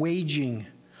not waging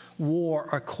war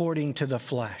according to the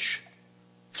flesh.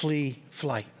 Flee,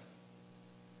 flight.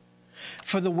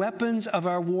 For the weapons of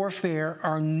our warfare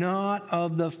are not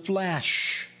of the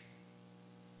flesh,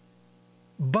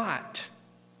 but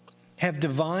have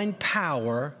divine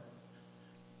power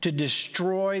to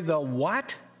destroy the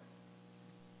what?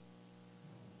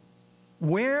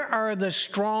 Where are the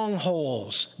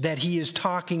strongholds that he is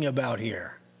talking about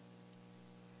here?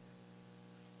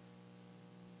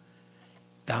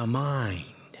 The mind.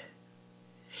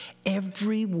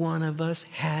 Every one of us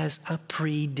has a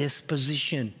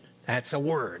predisposition. That's a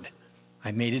word.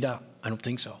 I made it up. I don't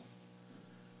think so.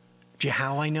 Do you know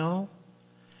how I know?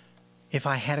 If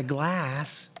I had a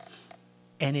glass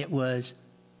and it was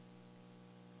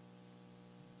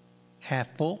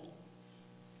half full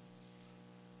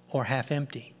or half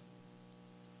empty.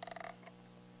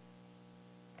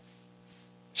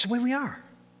 It's the way we are.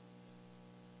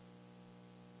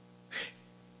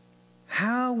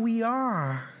 How we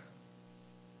are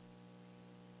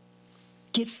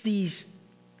gets these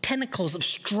tentacles of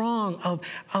strong,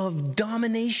 of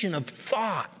domination, of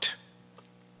thought.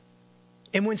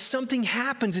 And when something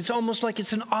happens, it's almost like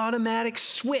it's an automatic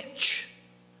switch.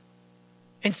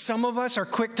 And some of us are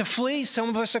quick to flee, some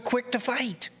of us are quick to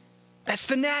fight. That's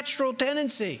the natural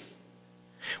tendency.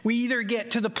 We either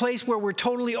get to the place where we're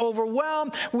totally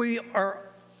overwhelmed, we are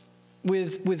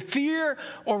with fear,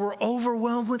 or we're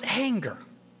overwhelmed with anger.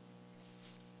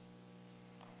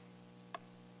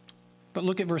 But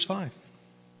look at verse 5.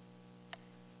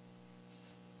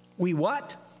 We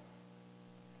what?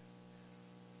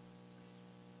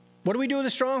 What do we do with the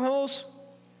strongholds?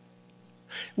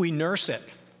 We nurse it.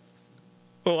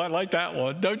 Oh, I like that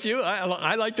one, don't you?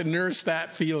 I like to nurse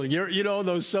that feeling. You know, and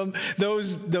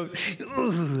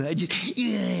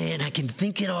I can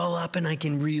think it all up and I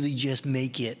can really just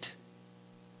make it.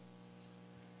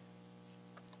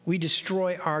 We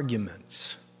destroy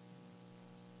arguments.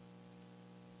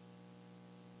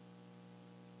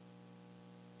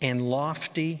 And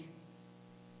lofty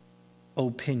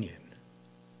opinion.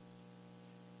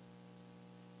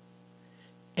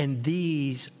 And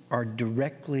these are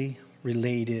directly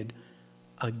related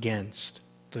against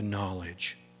the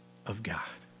knowledge of God.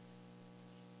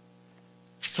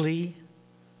 Flee,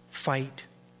 fight,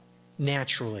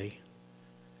 naturally,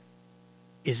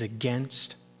 is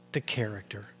against the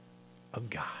character of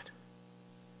God.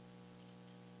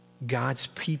 God's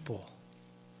people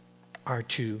are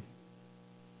to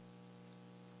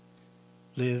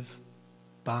live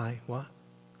by what?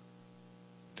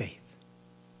 Faith.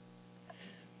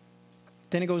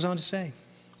 Then it goes on to say,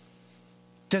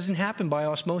 it doesn't happen by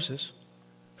osmosis.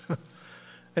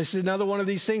 This is another one of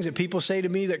these things that people say to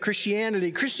me that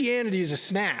Christianity is a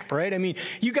snap, right? I mean,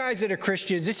 you guys that are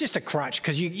Christians, it's just a crutch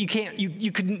because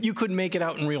you couldn't make it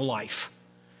out in real life.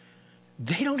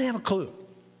 They don't have a clue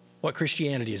what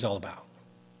Christianity is all about.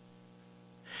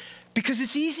 Because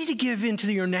it's easy to give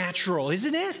into your natural,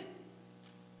 isn't it?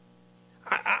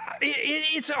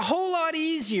 It's a whole lot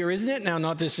easier, isn't it? Now,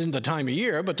 not this in the time of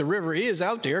year, but the river is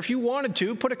out there. If you wanted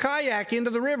to, put a kayak into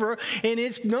the river, and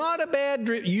it's not a bad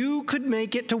trip. You could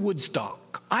make it to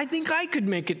Woodstock. I think I could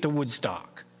make it to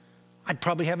Woodstock. I'd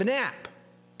probably have a nap.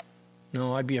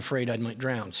 No, I'd be afraid I might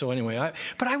drown. So anyway,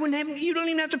 but I wouldn't have, you don't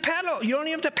even have to paddle. You don't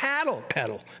even have to paddle.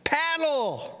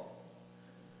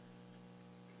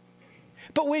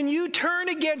 But when you turn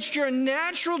against your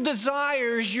natural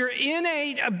desires, your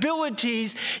innate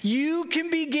abilities, you can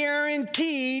be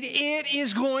guaranteed it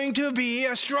is going to be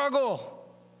a struggle.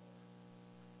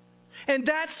 And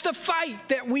that's the fight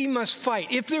that we must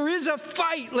fight. If there is a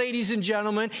fight, ladies and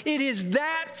gentlemen, it is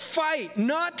that fight,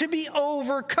 not to be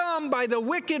overcome by the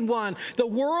wicked one, the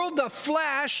world, the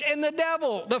flesh, and the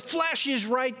devil. The flesh is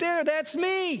right there. That's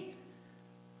me.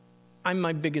 I'm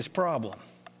my biggest problem.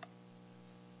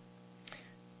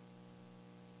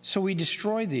 So we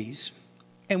destroy these,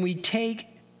 and we take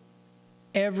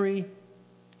every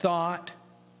thought,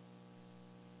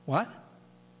 what?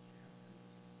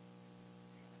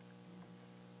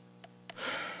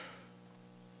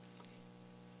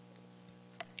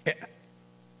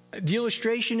 The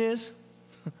illustration is,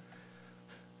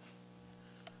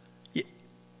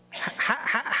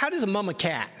 how does a mama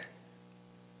cat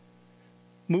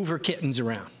move her kittens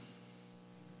around?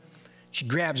 She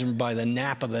grabs them by the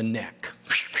nape of the neck.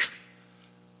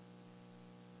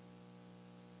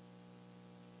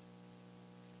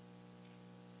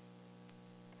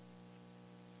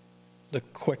 The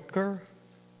quicker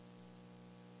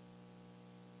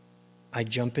I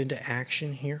jump into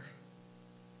action here,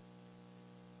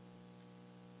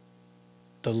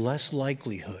 the less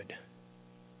likelihood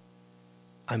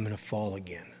I'm going to fall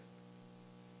again.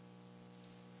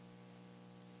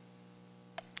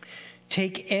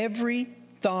 Take every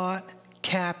thought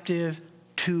captive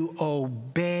to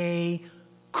obey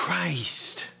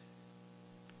Christ,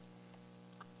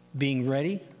 being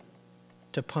ready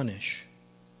to punish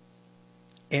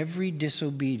every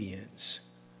disobedience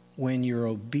when your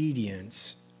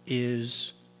obedience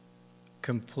is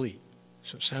complete.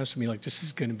 So it sounds to me like this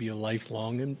is going to be a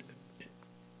lifelong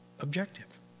objective.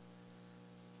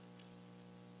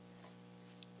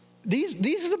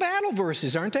 These are the battle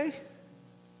verses, aren't they?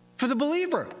 For the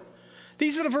believer.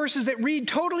 These are the verses that read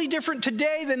totally different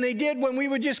today than they did when we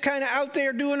were just kind of out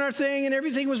there doing our thing and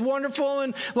everything was wonderful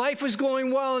and life was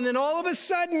going well. And then all of a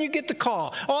sudden you get the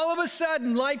call. All of a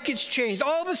sudden life gets changed.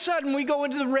 All of a sudden we go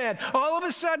into the red. All of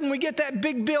a sudden we get that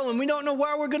big bill and we don't know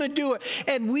why we're going to do it.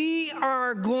 And we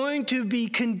are going to be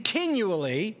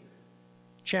continually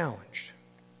challenged.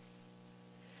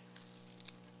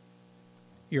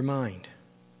 Your mind.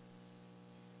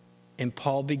 And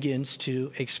Paul begins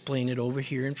to explain it over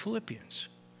here in Philippians.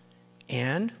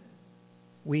 And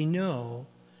we know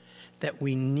that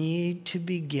we need to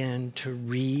begin to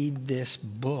read this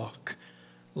book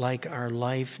like our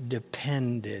life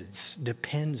depends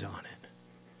on it.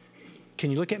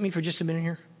 Can you look at me for just a minute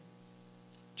here?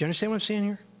 Do you understand what I'm saying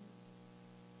here?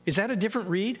 Is that a different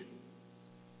read?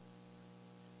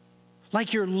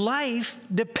 Like your life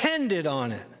depended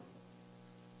on it.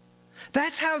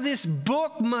 That's how this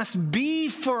book must be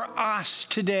for us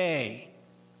today.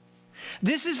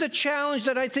 This is the challenge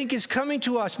that I think is coming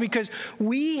to us because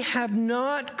we have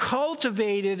not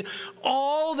cultivated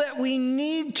all that we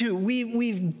need to.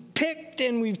 We've picked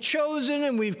and we've chosen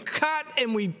and we've cut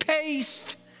and we've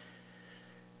paced.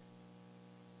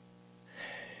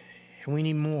 And we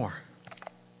need more.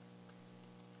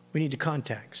 We need the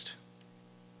context.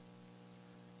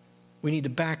 We need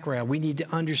the background. We need the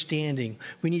understanding.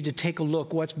 We need to take a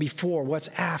look what's before, what's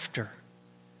after.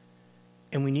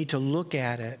 And we need to look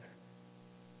at it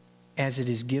as it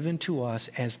is given to us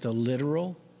as the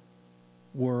literal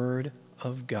Word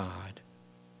of God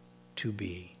to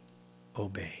be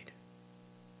obeyed.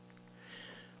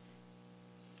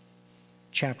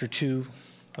 Chapter 2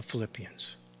 of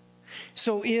Philippians.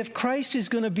 So if Christ is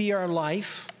going to be our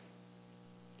life,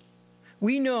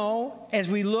 we know, as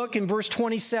we look in verse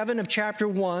 27 of chapter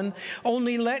 1,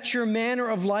 only let your manner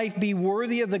of life be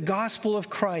worthy of the gospel of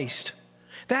Christ.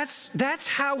 That's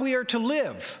how we are to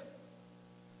live.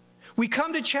 We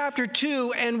come to chapter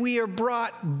 2 and we are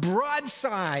brought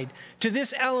broadside to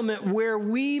this element where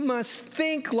we must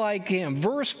think like him.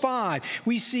 Verse 5,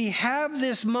 we see, have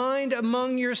this mind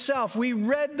among yourself. We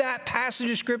read that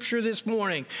passage of scripture this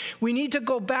morning. We need to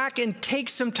go back and take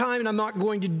some time, and I'm not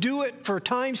going to do it for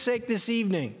time's sake this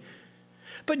evening.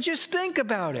 But just think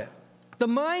about it. The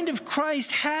mind of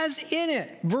Christ has in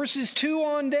it, verses 2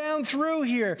 on down through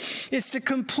here, it's to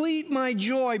complete my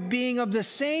joy, being of the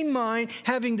same mind,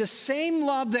 having the same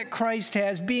love that Christ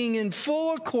has, being in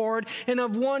full accord and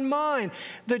of one mind.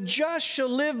 The just shall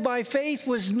live by faith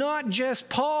was not just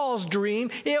Paul's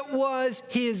dream, it was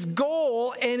his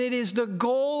goal, and it is the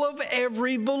goal of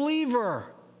every believer.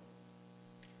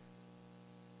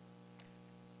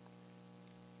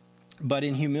 But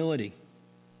in humility,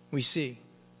 we see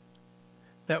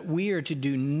that we are to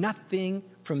do nothing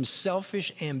from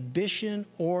selfish ambition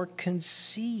or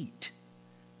conceit.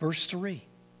 Verse 3.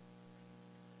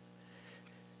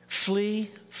 Flee,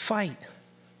 fight.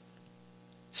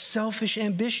 Selfish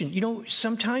ambition. You know,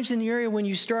 sometimes in the area when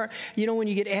you start, when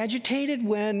you get agitated,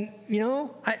 when,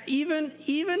 even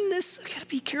this, I got to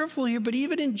be careful here, but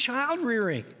even in child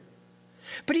rearing,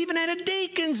 but even at a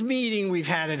deacon's meeting, we've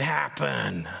had it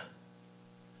happen.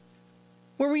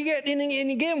 Where we get, and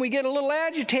again, we get a little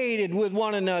agitated with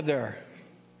one another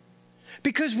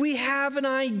because we have an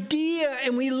idea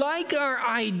and we like our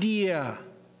idea.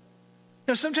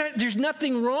 Now, sometimes there's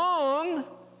nothing wrong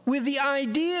with the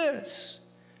ideas.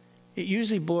 It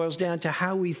usually boils down to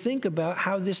how we think about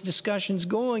how this discussion's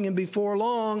going, and before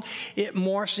long, it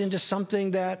morphs into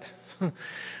something that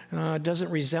doesn't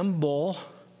resemble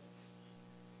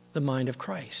the mind of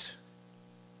Christ.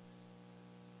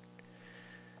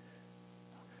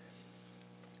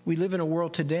 We live in a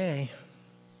world today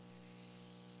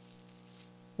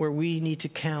where we need to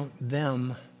count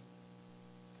them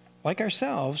like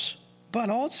ourselves,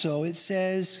 but also it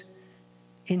says,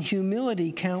 in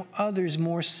humility, count others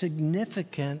more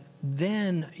significant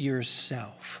than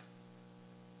yourself.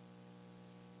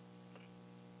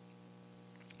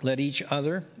 Let each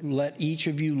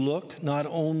of you look not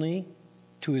only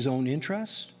to his own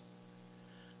interests,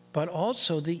 but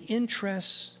also the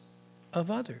interests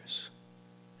of others.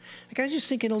 Like, I was just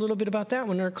thinking a little bit about that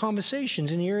when in our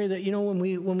conversations in the area that, when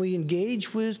we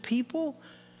engage with people,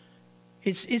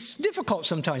 it's difficult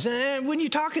sometimes. And when you're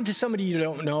talking to somebody you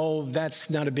don't know, that's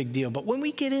not a big deal. But when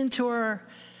we get into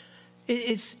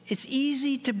it's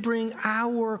easy to bring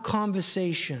our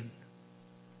conversation.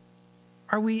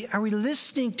 Are we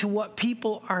listening to what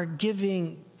people are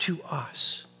giving to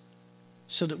us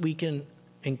so that we can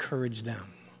encourage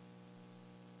them?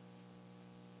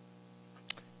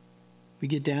 We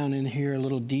get down in here a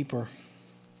little deeper.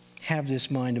 Have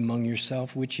this mind among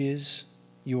yourself, which is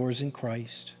yours in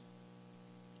Christ.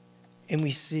 And we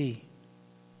see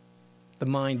the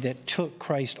mind that took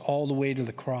Christ all the way to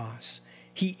the cross.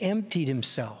 He emptied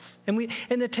himself. And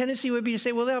the tendency would be to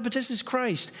say, well, yeah, but this is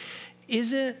Christ.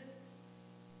 Is it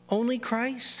only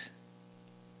Christ?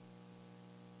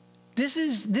 This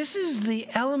is the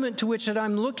element to which that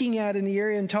I'm looking at in the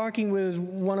area and talking with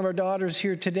one of our daughters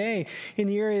here today in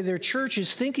the area of their church,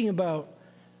 is thinking about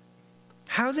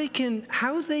how they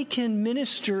can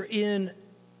minister in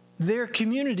their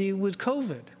community with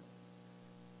COVID.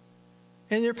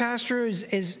 And their pastor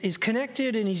is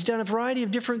connected, and he's done a variety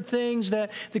of different things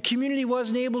that the community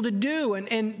wasn't able to do.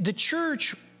 And the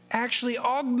church actually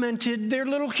augmented their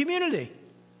little community.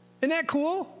 Isn't that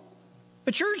cool?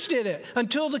 The church did it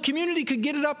until the community could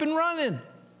get it up and running.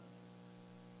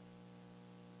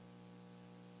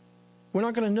 We're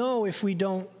not going to know if we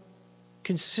don't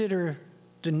consider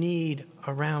the need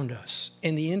around us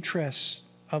and the interests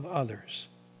of others.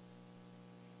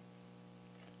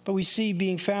 But we see,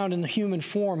 being found in the human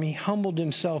form, he humbled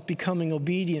himself, becoming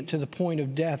obedient to the point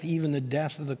of death, even the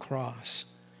death of the cross.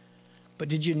 But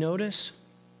did you notice?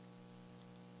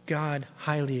 God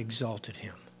highly exalted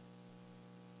him.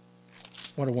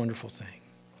 What a wonderful thing.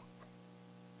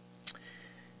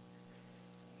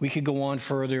 We could go on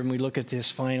further and we look at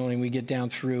this finally and we get down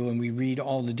through and we read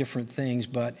all the different things,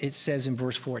 but it says in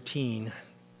verse 14,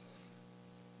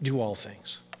 do all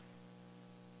things.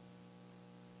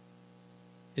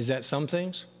 Is that some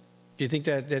things? Do you think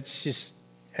that's just,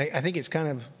 I think it's kind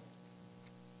of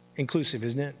inclusive,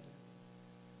 isn't it?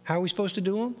 How are we supposed to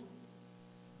do them?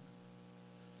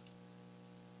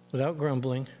 Without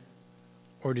grumbling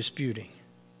or disputing.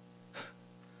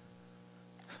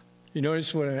 You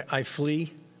notice when I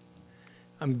flee,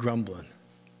 I'm grumbling.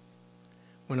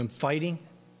 When I'm fighting,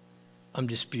 I'm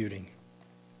disputing.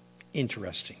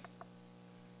 Interesting.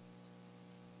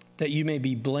 That you may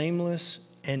be blameless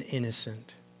and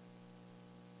innocent,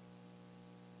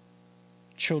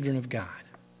 children of God,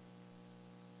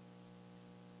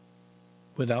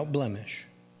 without blemish,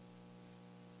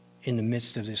 in the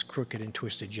midst of this crooked and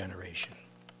twisted generation.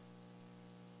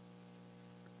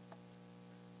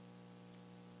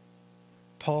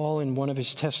 Paul, in one of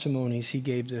his testimonies, he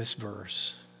gave this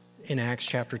verse in Acts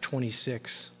chapter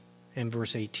 26 and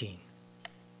verse 18.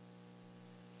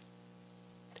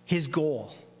 His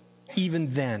goal,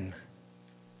 even then,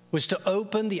 was to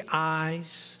open the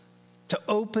eyes, to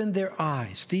open their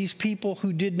eyes, these people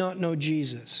who did not know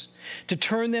Jesus, to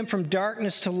turn them from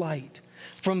darkness to light,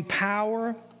 from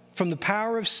the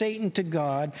power of Satan to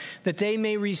God, that they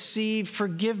may receive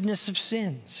forgiveness of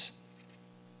sins,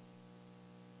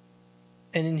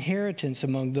 an inheritance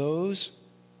among those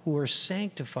who are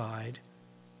sanctified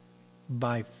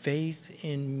by faith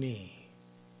in me.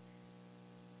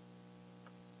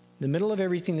 In the middle of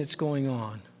everything that's going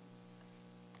on,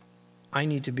 I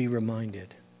need to be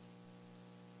reminded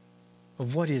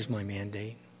of what is my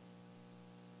mandate,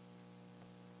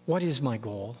 what is my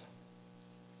goal,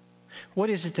 what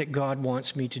is it that God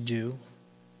wants me to do.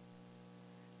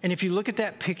 And if you look at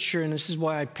that picture, and this is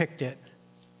why I picked it,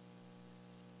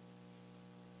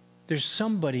 there's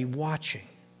somebody watching.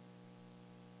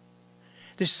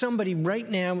 There's somebody right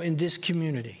now in this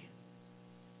community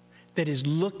that is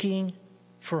looking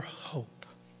for hope.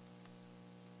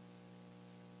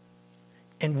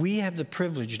 And we have the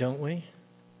privilege, don't we?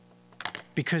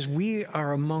 Because we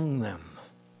are among them.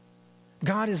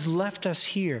 God has left us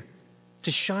here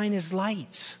to shine his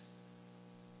lights.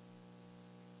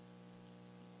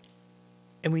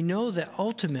 And we know that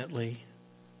ultimately,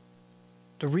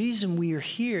 the reason we are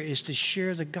here is to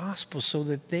share the gospel so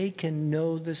that they can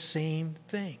know the same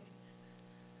thing.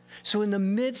 So in the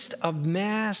midst of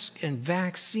masks and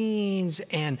vaccines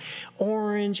and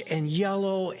orange and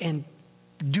yellow and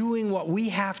doing what we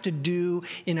have to do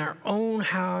in our own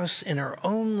house, in our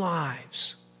own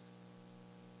lives,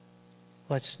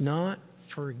 let's not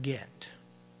forget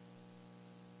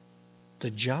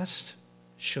the just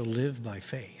shall live by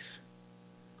faith.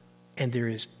 And there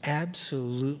is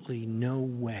absolutely no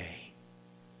way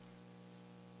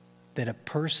that a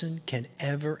person can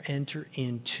ever enter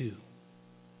into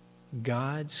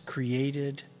God's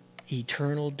created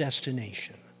eternal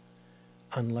destination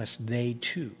unless they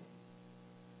too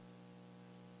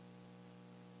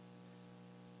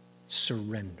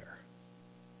surrender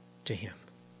to him.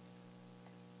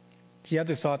 The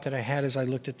other thought that I had as I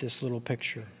looked at this little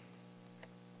picture,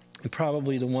 and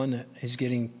probably the one that is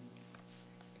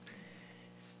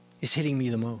hitting me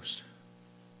the most.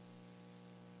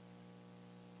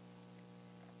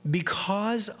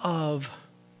 Because of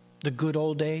the good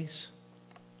old days,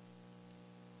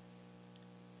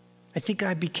 I think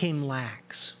I became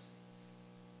lax.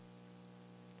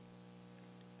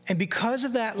 And because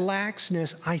of that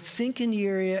laxness, I think in the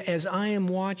area, as I am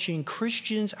watching,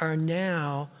 Christians are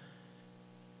now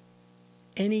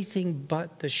anything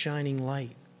but the shining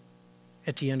light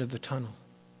at the end of the tunnel.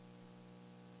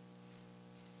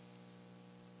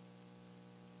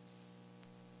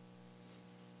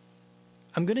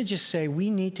 I'm going to just say we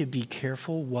need to be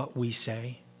careful what we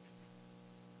say,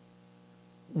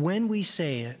 when we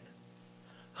say it,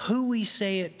 who we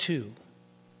say it to,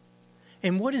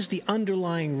 and what is the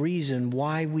underlying reason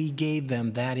why we gave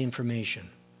them that information.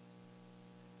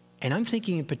 And I'm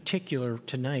thinking in particular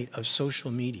tonight of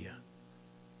social media.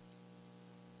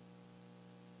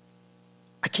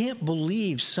 I can't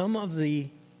believe some of the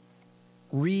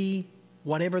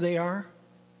whatever they are,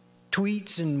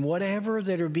 tweets and whatever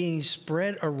that are being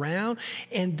spread around,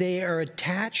 and they are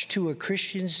attached to a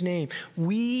Christian's name.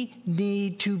 We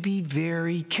need to be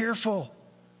very careful.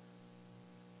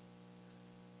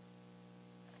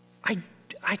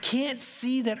 I can't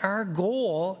see that our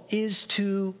goal is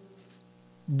to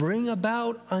bring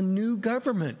about a new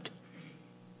government.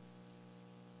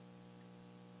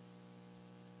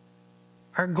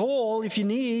 Our goal, if you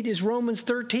need, is Romans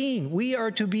 13. We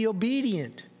are to be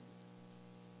obedient.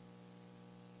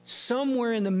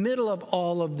 Somewhere in the middle of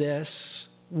all of this,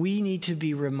 we need to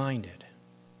be reminded.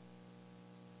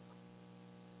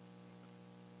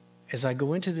 As I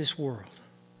go into this world,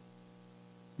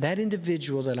 that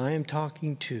individual that I am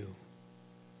talking to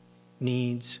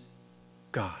needs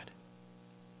God.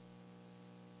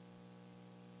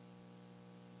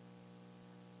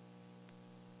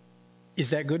 Is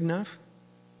that good enough?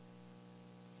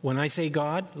 When I say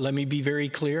God, let me be very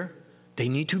clear. They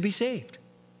need to be saved.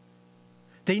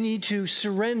 They need to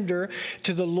surrender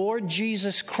to the Lord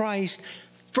Jesus Christ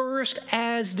first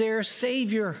as their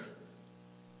Savior.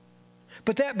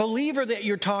 But that believer that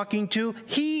you're talking to,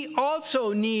 he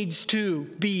also needs to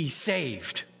be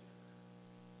saved.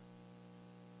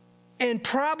 And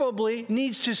probably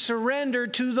needs to surrender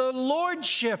to the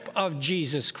lordship of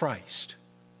Jesus Christ.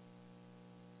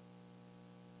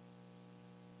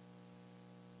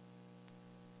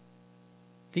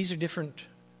 These are different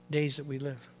days that we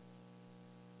live.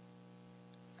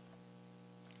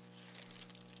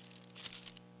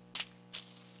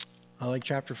 I like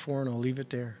chapter 4, and I'll leave it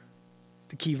there.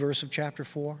 The key verse of chapter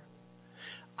 4.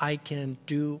 I can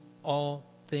do all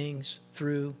things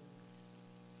through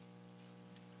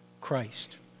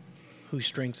Christ who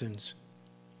strengthens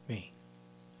me.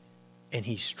 And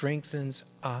he strengthens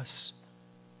us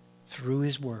through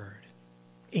his word,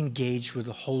 engaged with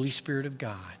the Holy Spirit of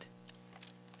God,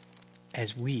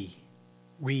 as we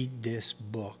read this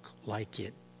book like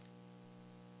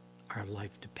our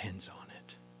life depends on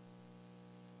it.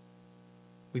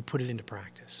 We put it into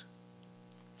practice.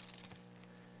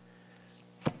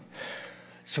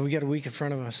 So we got a week in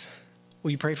front of us.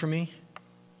 Will you pray for me?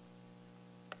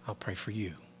 I'll pray for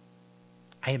you.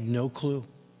 I have no clue.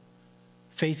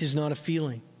 Faith is not a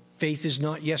feeling. Faith is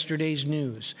not yesterday's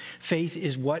news. Faith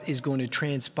is what is going to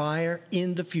transpire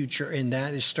in the future, and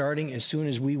that is starting as soon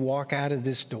as we walk out of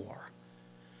this door.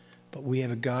 But we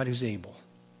have a God who's able,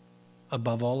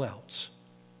 above all else,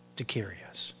 to carry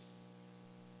us.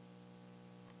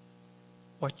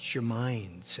 What's your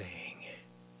mind saying?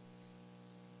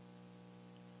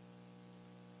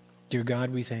 Dear God,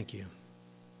 we thank you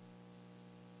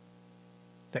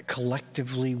that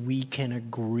collectively we can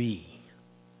agree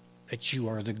that you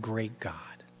are the great God,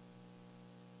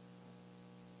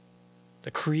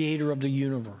 the creator of the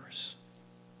universe,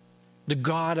 the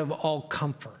God of all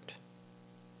comfort,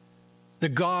 the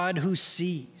God who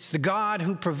sees, the God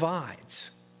who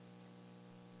provides.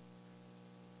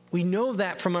 We know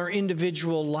that from our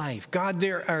individual life. God,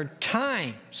 there are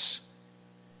times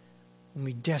when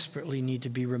we desperately need to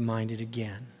be reminded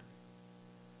again.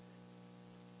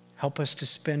 Help us to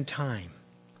spend time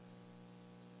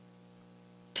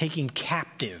taking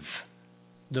captive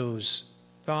those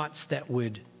thoughts that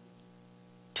would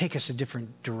take us a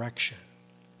different direction.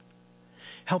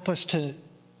 Help us to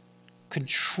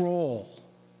control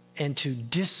and to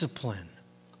discipline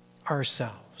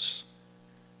ourselves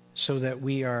so that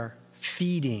we are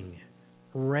feeding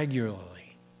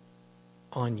regularly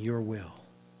on your will.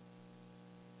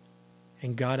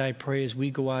 And God, I pray as we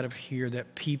go out of here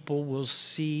that people will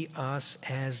see us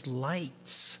as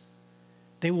lights.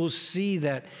 They will see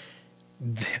that,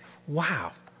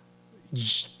 wow,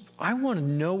 I want to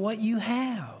know what you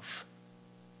have.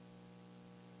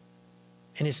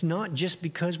 And it's not just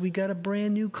because we got a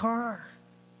brand new car.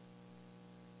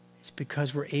 It's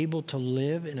because we're able to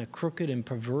live in a crooked and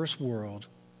perverse world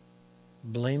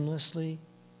blamelessly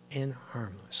and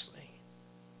harmlessly.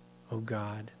 Oh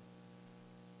God,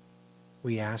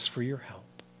 we ask for your help.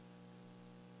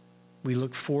 We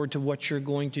look forward to what you're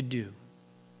going to do.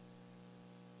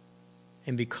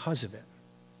 And because of it,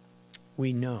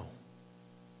 we know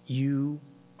you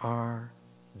are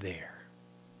there.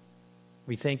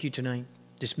 We thank you tonight.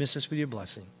 Dismiss us with your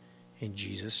blessing. In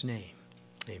Jesus' name,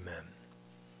 amen.